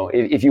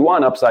 If you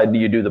want upside,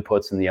 you do the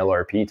puts and the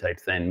LRP type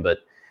thing. But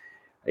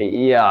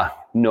if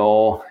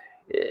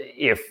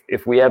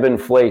we have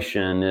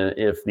inflation,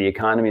 if the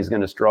economy is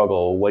going to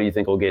struggle, what do you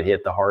think will get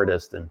hit the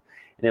hardest? And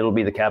it'll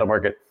be the cattle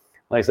market.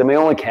 Like I said, my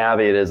only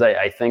caveat is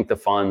I think the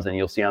funds, and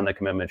you'll see on the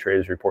commitment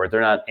traders report,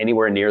 they're not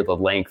anywhere near the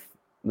length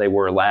they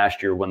were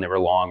last year when they were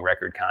long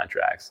record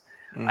contracts.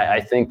 I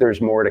think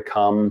there's more to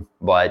come,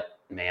 but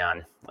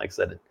man, like I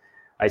said,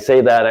 I say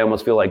that, I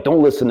almost feel like,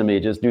 don't listen to me,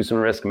 just do some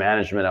risk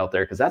management out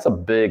there, because that's a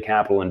big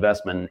capital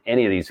investment in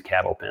any of these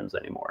cattle pens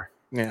anymore.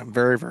 Yeah,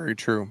 very, very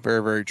true.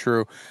 Very, very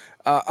true.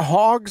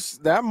 Hogs,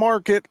 that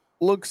market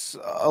looks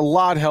a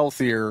lot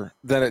healthier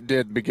than it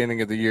did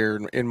beginning of the year,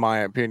 in my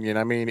opinion.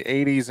 I mean,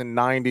 80s and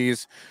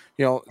 90s,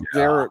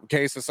 there are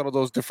cases, some of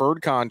those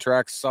deferred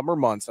contracts, summer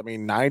months. I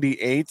mean,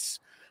 98s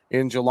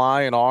in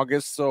July and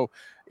August. So,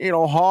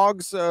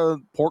 hogs,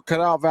 pork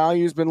cutout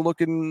value has been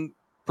looking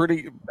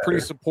pretty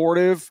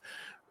supportive.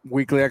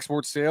 Weekly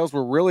export sales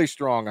were really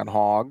strong on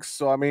hogs.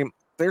 So, I mean,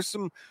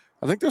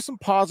 I think there's some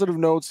positive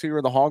notes here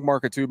in the hog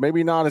market too.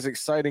 Maybe not as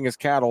exciting as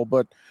cattle,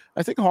 but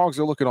I think hogs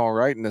are looking all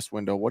right in this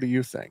window. What do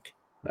you think?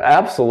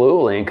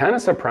 Absolutely. And kind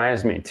of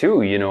surprised me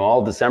too.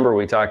 All December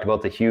we talked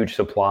about the huge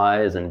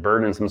supplies and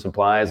burdensome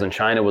supplies, and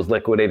China was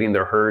liquidating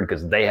their herd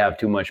because they have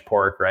too much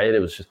pork, right?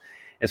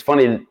 It's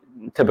funny,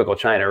 typical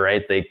China,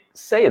 right? They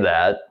say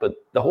that, but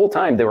the whole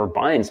time they were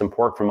buying some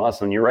pork from us.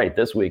 And you're right,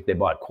 this week they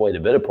bought quite a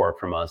bit of pork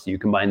from us. You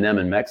combine them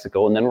in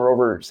Mexico, and then we're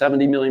over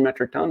 70 million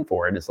metric ton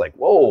for it. It's like,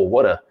 whoa,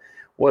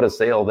 what a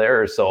sale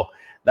there. So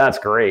that's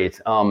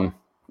great.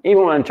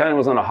 Even when China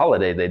was on a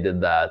holiday, they did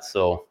that.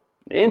 So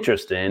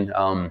interesting.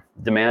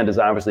 Demand is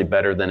obviously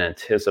better than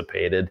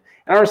anticipated,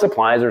 and our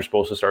supplies are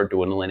supposed to start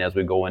dwindling as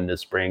we go into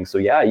spring. So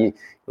yeah,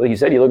 like you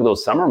said, you look at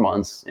those summer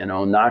months,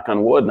 knock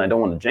on wood, and I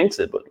don't want to jinx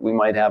it, but we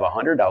might have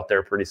 100 out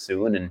there pretty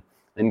soon, and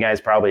then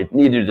guys probably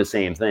need to do the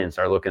same thing,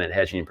 start looking at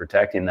hedging and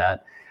protecting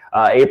that.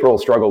 April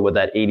struggled with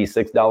that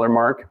 $86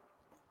 mark,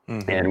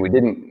 and we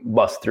didn't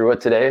bust through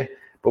it today,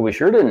 but we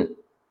sure didn't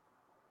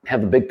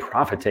have a big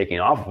profit taking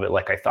off of it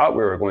like I thought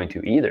we were going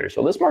to either.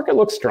 So this market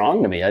looks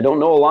strong to me. I don't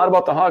know a lot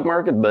about the hog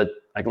market, but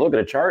I can look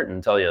at a chart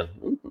and tell you, it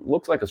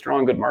looks like a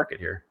strong, good market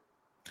here.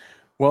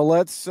 Well,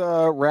 let's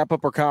wrap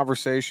up our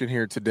conversation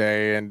here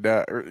today. And,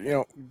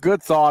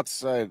 good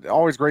thoughts.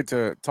 Always great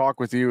to talk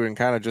with you and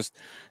kind of just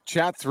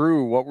chat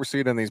through what we're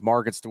seeing in these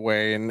markets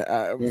DuWayne.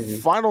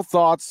 And final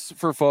thoughts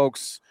for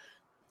folks.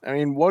 I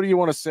mean, what do you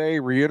want to say?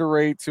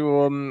 Reiterate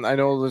to them. I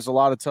know there's a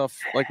lot of tough,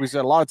 like we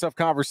said, a lot of tough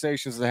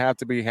conversations that have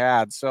to be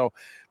had. So,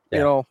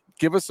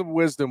 give us some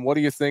wisdom. What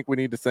do you think we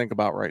need to think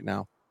about right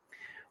now?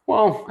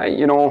 Well,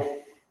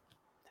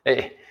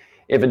 hey,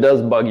 if it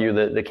does bug you,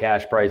 the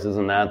cash prices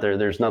and that,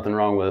 there's nothing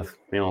wrong with,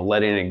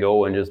 letting it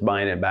go and just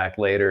buying it back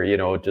later,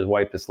 just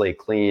wipe the slate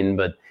clean.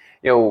 But,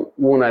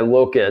 when I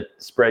look at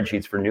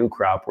spreadsheets for new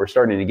crop, we're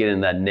starting to get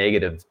in that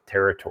negative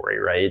territory,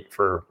 right,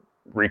 for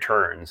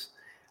returns.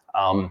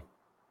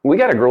 We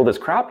got to grow this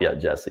crop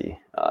yet, Jesse.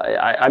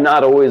 I'm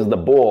not always the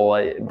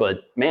bull,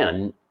 but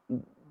man,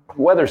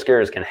 weather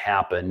scares can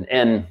happen.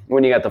 And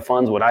when you got the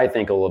funds, what I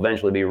think will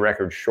eventually be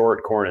record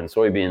short corn and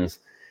soybeans,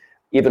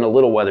 even a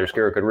little weather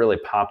scare could really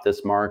pop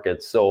this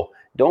market. So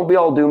don't be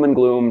all doom and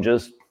gloom.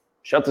 Just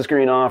shut the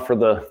screen off for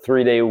the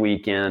 3-day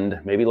weekend.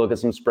 Maybe look at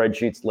some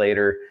spreadsheets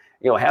later.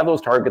 Have those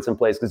targets in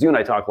place, because you and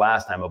I talked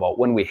last time about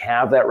when we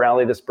have that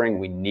rally this spring,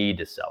 we need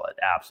to sell it.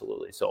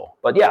 Absolutely. So,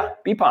 but yeah,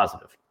 be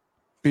positive.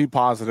 Be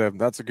positive.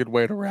 That's a good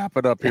way to wrap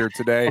it up here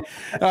today.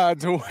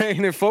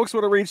 DuWayne, if folks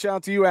want to reach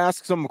out to you,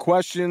 ask some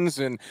questions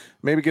and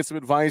maybe get some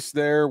advice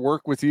there,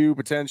 work with you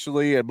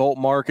potentially at Bolt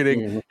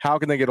Marketing, how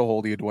can they get a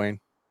hold of you, DuWayne?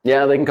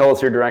 Yeah, they can call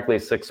us here directly,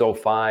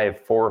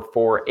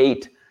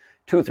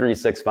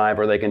 605-448-2365,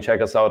 or they can check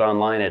us out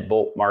online at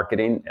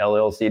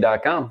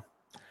boltmarketingllc.com.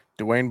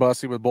 DuWayne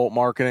Bosse with Bolt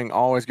Marketing.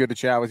 Always good to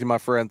chat with you, my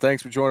friend.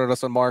 Thanks for joining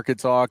us on Market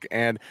Talk,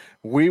 and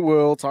we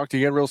will talk to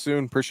you again real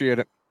soon. Appreciate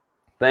it.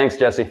 Thanks,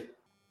 Jesse.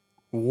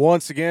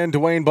 Once again,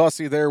 DuWayne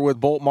Bosse there with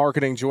Bolt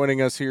Marketing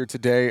joining us here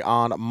today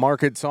on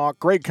Market Talk.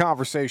 Great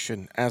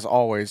conversation, as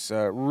always.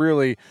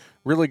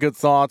 Really good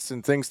thoughts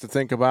and things to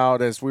think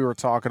about as we were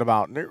talking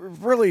about.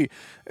 Really,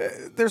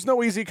 there's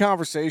no easy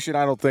conversation,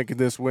 I don't think, in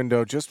this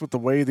window, just with the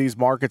way these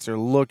markets are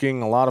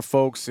looking. A lot of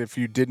folks, if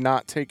you did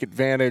not take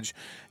advantage,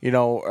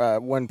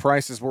 when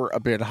prices were a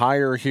bit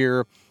higher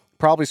here,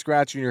 probably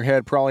scratching your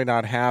head, probably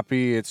not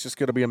happy. It's just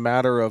going to be a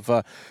matter of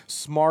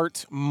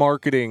smart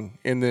marketing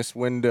in this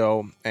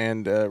window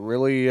and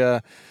really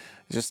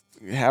just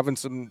having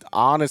some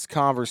honest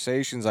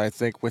conversations, I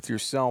think, with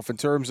yourself in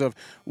terms of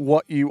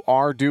what you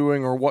are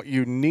doing or what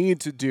you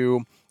need to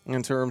do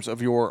in terms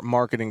of your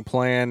marketing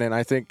plan. And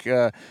I think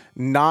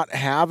not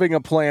having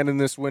a plan in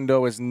this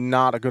window is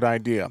not a good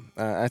idea.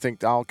 I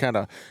think I'll kind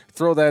of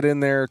throw that in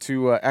there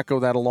to echo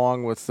that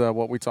along with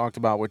what we talked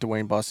about with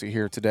DuWayne Bosse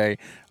here today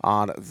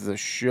on the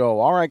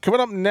show. All right,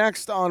 coming up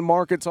next on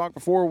Market Talk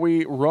before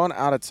we run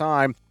out of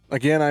time.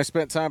 Again, I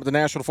spent time at the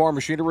National Farm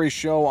Machinery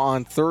Show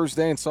on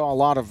Thursday and saw a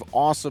lot of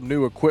awesome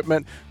new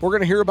equipment. We're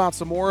going to hear about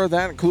some more of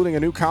that, including a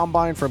new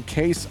combine from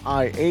Case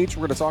IH.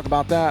 We're going to talk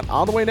about that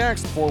on the way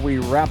next before we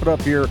wrap it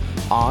up here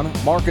on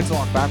Market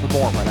Talk. Back with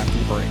more right after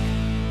the break.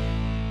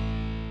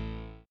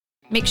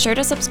 Make sure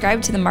to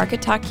subscribe to the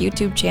Market Talk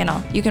YouTube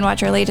channel. You can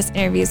watch our latest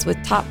interviews with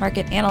top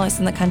market analysts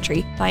in the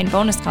country, find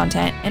bonus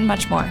content, and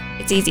much more.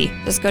 It's easy.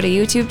 Just go to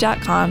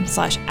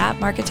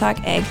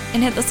youtube.com/@MarketTalkAg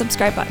and hit the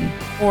subscribe button.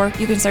 Or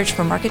you can search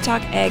for Market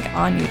Talk Ag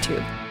on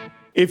YouTube.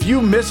 If you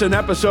miss an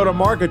episode of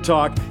Market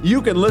Talk, you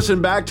can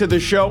listen back to the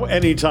show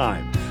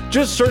anytime.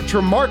 Just search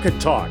for Market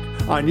Talk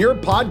on your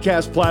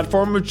podcast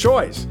platform of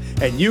choice,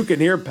 and you can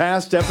hear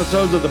past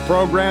episodes of the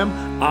program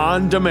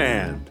on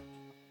demand.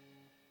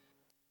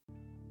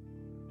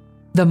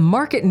 The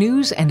market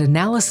news and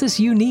analysis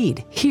you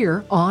need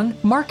here on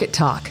Market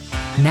Talk.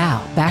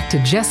 Now, back to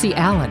Jesse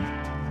Allen.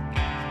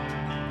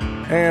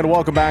 And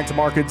welcome back to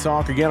Market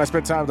Talk. Again, I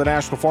spent time at the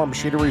National Farm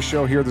Machinery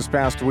Show here this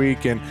past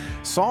week and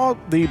saw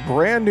the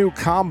brand new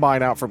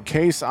combine out from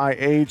Case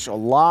IH. A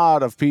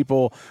lot of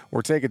people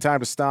were taking time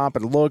to stop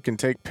and look and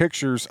take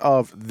pictures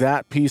of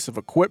that piece of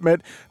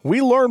equipment.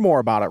 We learn more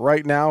about it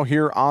right now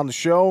here on the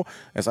show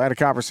as I had a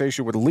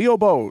conversation with Leo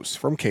Bosse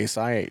from Case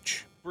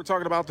IH. We're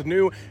talking about the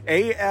new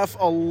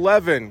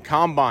AF11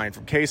 combine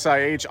from Case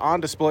IH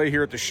on display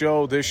here at the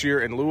show this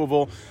year in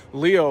Louisville.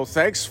 Leo,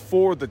 thanks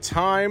for the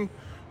time.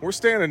 We're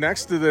standing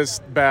next to this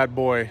bad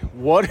boy.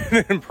 What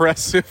an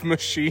impressive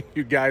machine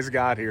you guys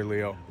got here,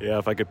 Leo. Yeah,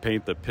 if I could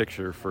paint the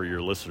picture for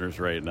your listeners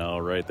right now,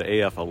 right, the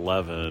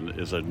AF11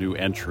 is a new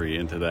entry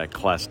into that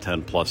Class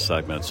 10 Plus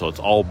segment. So it's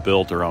all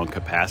built around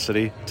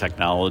capacity,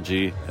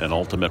 technology, and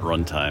ultimate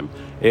runtime.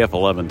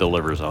 AF11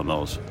 delivers on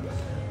those.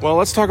 Well,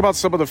 let's talk about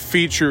some of the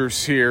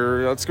features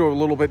here. Let's go a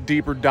little bit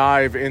deeper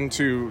dive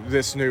into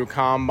this new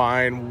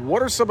combine.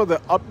 What are some of the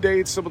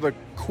updates, some of the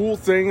cool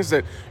things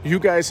that you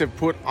guys have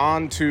put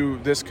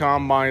onto this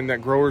combine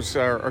that growers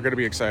are going to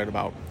be excited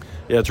about?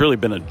 Yeah, it's really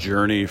been a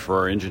journey for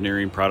our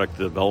engineering product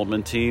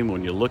development team.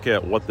 When you look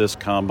at what this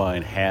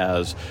combine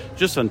has,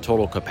 just on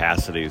total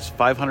capacities,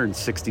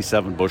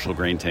 567 bushel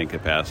grain tank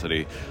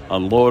capacity,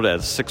 unload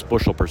at 6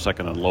 bushel per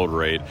second unload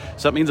rate.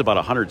 So that means about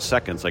 100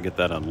 seconds I get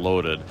that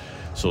unloaded.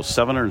 So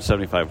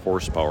 775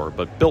 horsepower,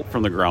 but built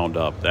from the ground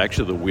up.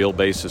 Actually, the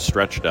wheelbase is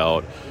stretched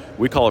out.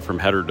 We call it from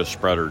header to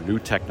spreader, new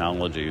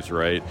technologies,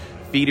 right?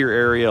 Feeder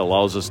area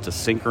allows us to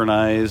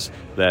synchronize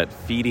that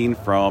feeding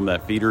from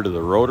that feeder to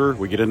the rotor.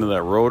 We get into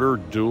that rotor,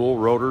 dual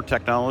rotor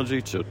technology,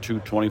 to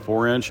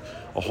 224-inch,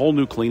 a whole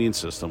new cleaning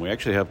system. We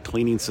actually have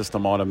cleaning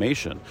system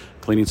automation.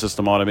 Cleaning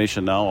system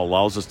automation now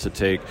allows us to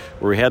take,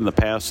 where we had in the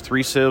past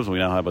 3 sieves, we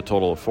now have a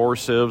total of 4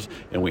 sieves,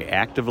 and we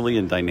actively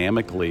and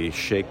dynamically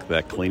shake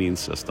that cleaning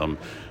system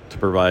to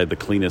provide the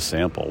cleanest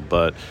sample.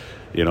 But,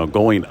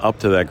 going up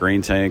to that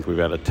grain tank, we've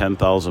got a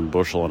 10,000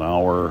 bushel an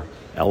hour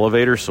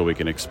elevator so we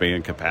can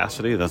expand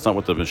capacity. That's not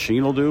what the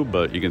machine will do,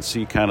 but you can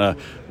see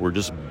we're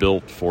just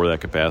built for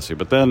that capacity.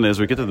 But then as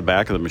we get to the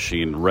back of the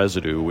machine,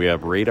 residue, we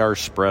have radar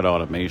spread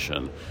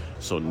automation.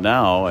 So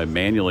now I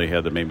manually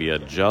had to maybe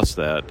adjust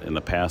that in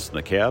the past in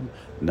the cab.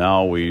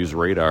 Now we use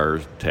radar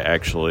to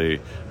actually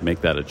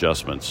make that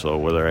adjustment. So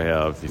whether I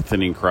have the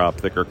thinning crop,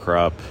 thicker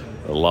crop,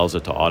 it allows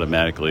it to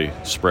automatically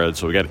spread.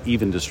 So we got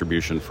even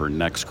distribution for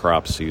next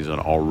crop season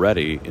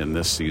already in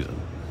this season.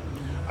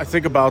 I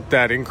think about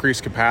that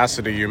increased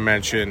capacity you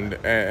mentioned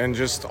and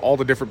just all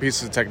the different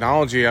pieces of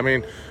technology. I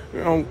mean,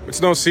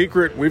 it's no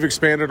secret we've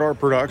expanded our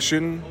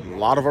production. A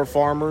lot of our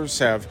farmers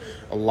have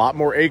a lot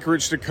more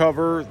acreage to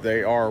cover.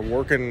 They are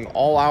working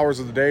all hours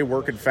of the day,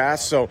 working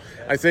fast. So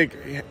I think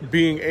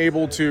being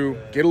able to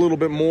get a little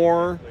bit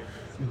more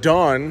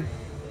done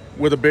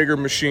with a bigger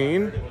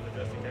machine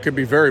could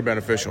be very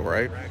beneficial,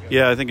 right?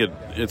 Yeah, I think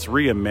it's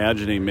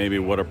reimagining maybe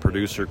what a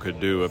producer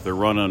could do. If they're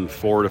running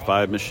 4 to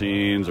 5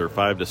 machines or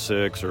 5 to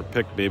 6 or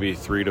pick maybe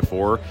 3 to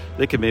 4,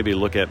 they could maybe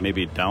look at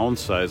maybe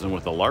downsizing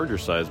with a larger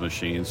size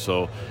machine.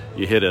 So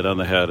you hit it on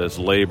the head as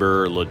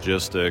labor,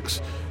 logistics,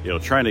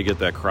 trying to get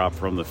that crop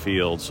from the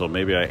field. So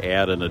maybe I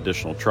add an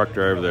additional truck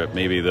driver that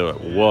maybe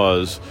that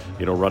was,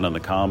 running the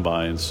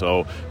combine.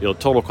 So,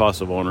 total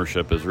cost of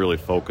ownership is really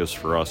focused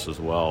for us as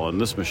well. And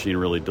this machine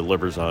really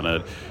delivers on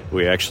it.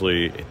 We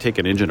actually take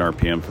an engine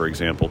RPM, for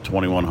example,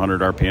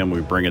 2100 RPM, we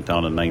bring it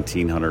down to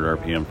 1900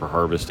 RPM for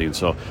harvesting.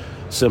 So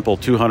simple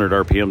 200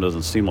 RPM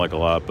doesn't seem like a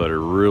lot, but it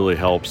really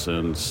helps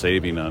in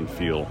saving on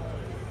fuel.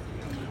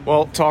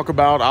 Well, talk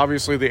about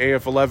obviously the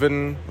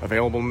AF11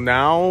 available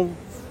now.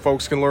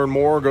 Folks can learn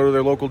more, go to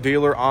their local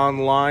dealer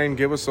online.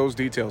 Give us those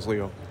details,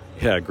 Leo.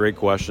 Yeah, great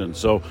question.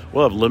 So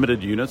we'll have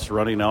limited units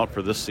running out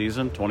for this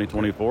season,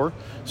 2024.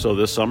 So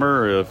this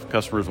summer, if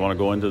customers want to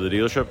go into the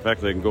dealership, in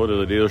fact, they can go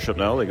to the dealership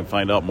now. They can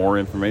find out more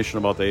information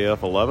about the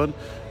AF11.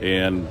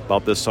 And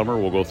about this summer,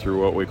 we'll go through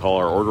what we call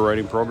our order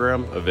writing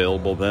program,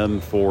 available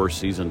then for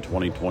season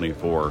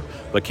 2024.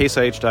 But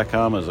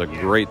caseih.com is a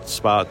great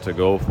spot to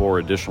go for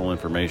additional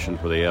information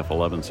for the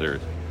AF11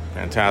 series.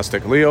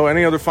 Fantastic. Leo,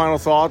 any other final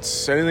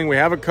thoughts? Anything we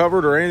haven't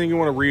covered or anything you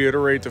want to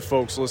reiterate to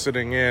folks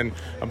listening in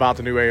about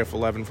the new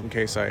AF11 from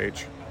Case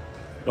IH?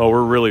 Oh,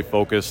 we're really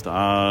focused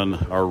on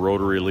our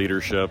rotary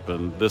leadership,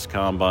 and this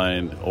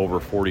combine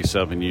over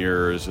 47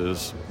 years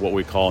is what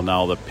we call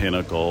now the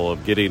pinnacle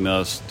of getting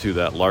us to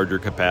that larger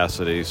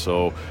capacity.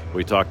 So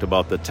we talked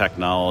about the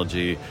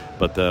technology,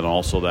 but then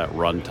also that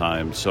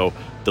runtime. So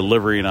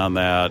delivering on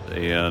that,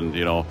 and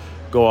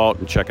go out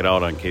and check it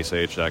out on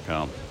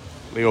caseih.com.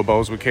 Leo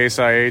Bosse with Case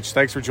IH.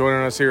 Thanks for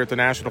joining us here at the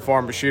National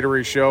Farm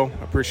Machinery Show.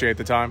 Appreciate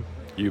the time.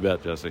 You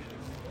bet, Jesse.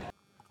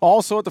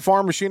 Also at the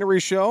Farm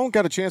Machinery Show,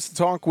 got a chance to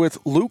talk with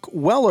Luke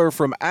Weller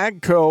from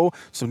AGCO,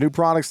 some new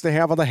products they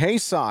have on the hay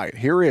side.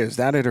 Here is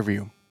that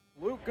interview.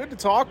 Luke, good to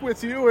talk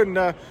with you,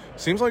 and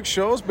seems like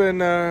show's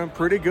been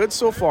pretty good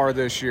so far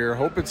this year.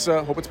 Hope it's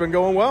been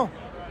going well.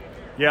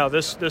 Yeah,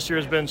 this year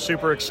has been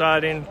super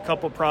exciting. A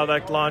couple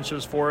product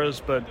launches for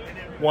us, but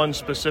one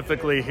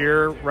specifically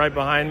here right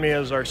behind me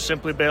is our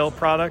Simply Bale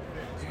product.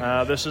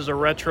 This is a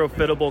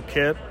retrofittable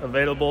kit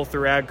available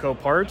through AGCO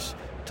Parts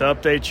to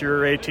update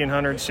your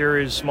 1800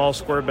 series small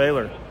square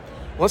baler.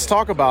 Let's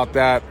talk about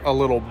that a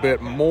little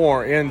bit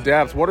more in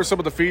depth. What are some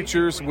of the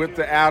features with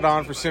the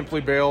add-on for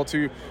Simply Bale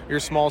to your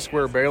small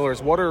square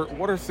balers? What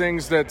are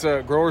things that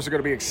growers are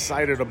going to be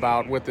excited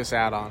about with this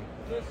add-on?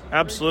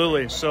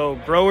 Absolutely. So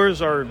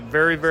growers are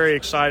very, very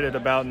excited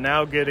about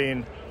now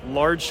getting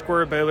large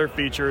square baler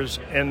features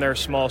in their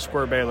small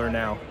square baler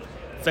now.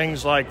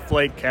 Things like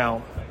flake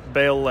count,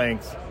 bale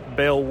length,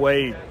 bale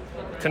weight,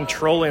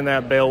 controlling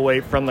that bale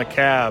weight from the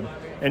cab,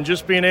 and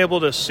just being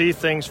able to see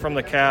things from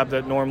the cab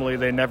that normally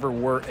they never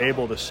were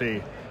able to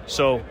see.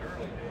 So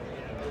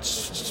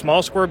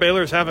small square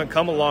balers haven't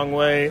come a long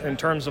way in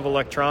terms of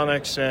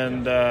electronics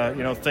and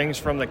things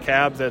from the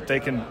cab that they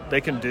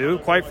can do,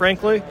 quite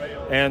frankly.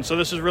 And so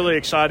this is really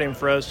exciting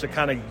for us to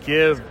kind of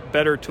give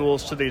better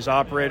tools to these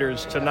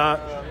operators to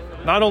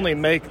not only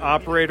make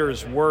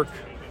operators work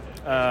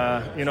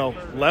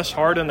less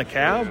hard in the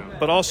cab,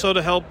 but also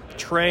to help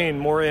train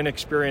more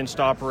inexperienced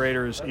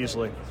operators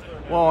easily.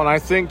 Well, and I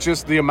think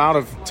just the amount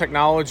of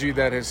technology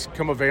that has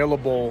come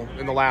available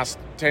in the last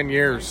 10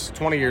 years,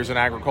 20 years in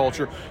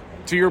agriculture,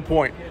 to your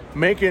point,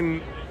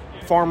 making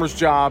farmers'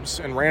 jobs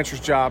and ranchers'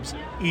 jobs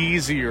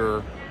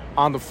easier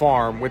on the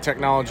farm with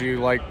technology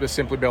like the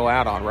Simply Bill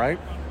add-on, right?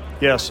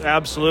 Yes,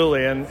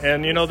 absolutely. And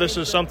this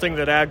is something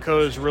that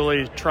AGCO is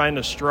really trying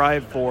to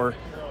strive for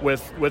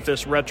with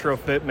this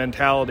retrofit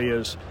mentality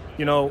is,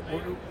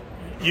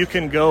 you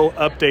can go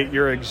update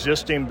your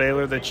existing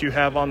baler that you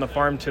have on the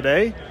farm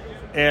today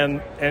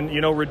and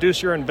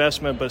reduce your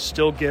investment, but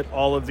still get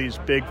all of these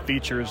big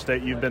features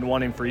that you've been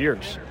wanting for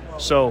years.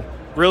 So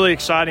really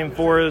exciting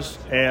for us,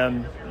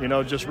 and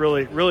just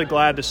really, really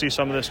glad to see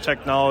some of this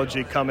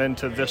technology come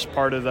into this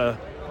part of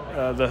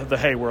the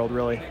hay world,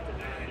 really.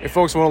 If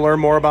folks want to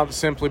learn more about the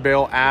Simply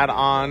Bill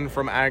add-on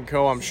from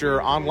AGCO, I'm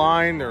sure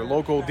online, their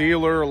local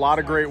dealer, a lot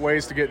of great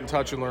ways to get in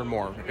touch and learn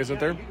more, isn't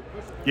there?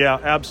 Yeah,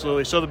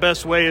 absolutely. So the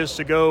best way is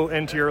to go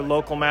into your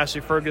local Massey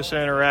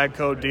Ferguson or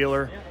AGCO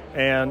dealer,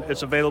 and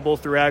it's available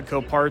through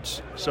AGCO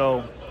Parts.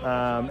 So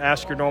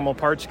ask your normal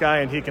parts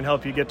guy, and he can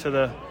help you get to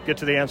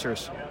the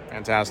answers.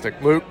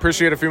 Fantastic. Luke,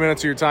 appreciate a few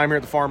minutes of your time here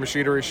at the Farm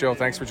Machinery Show.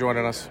 Thanks for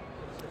joining us.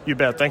 You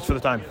bet. Thanks for the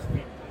time.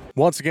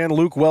 Once again,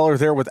 Luke Weller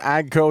there with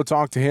AGCO.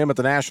 Talked to him at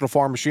the National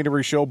Farm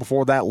Machinery Show.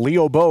 Before that,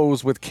 Leo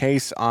Bose with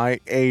Case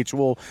IH.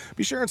 We'll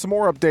be sharing some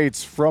more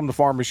updates from the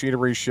Farm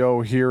Machinery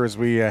Show here as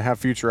we have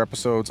future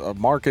episodes of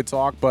Market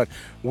Talk. But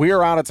we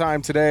are out of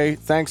time today.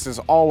 Thanks as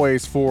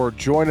always for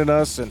joining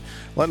us and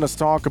letting us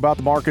talk about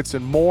the markets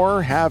and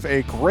more. Have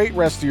a great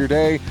rest of your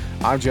day.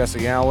 I'm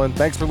Jesse Allen.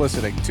 Thanks for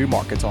listening to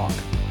Market Talk.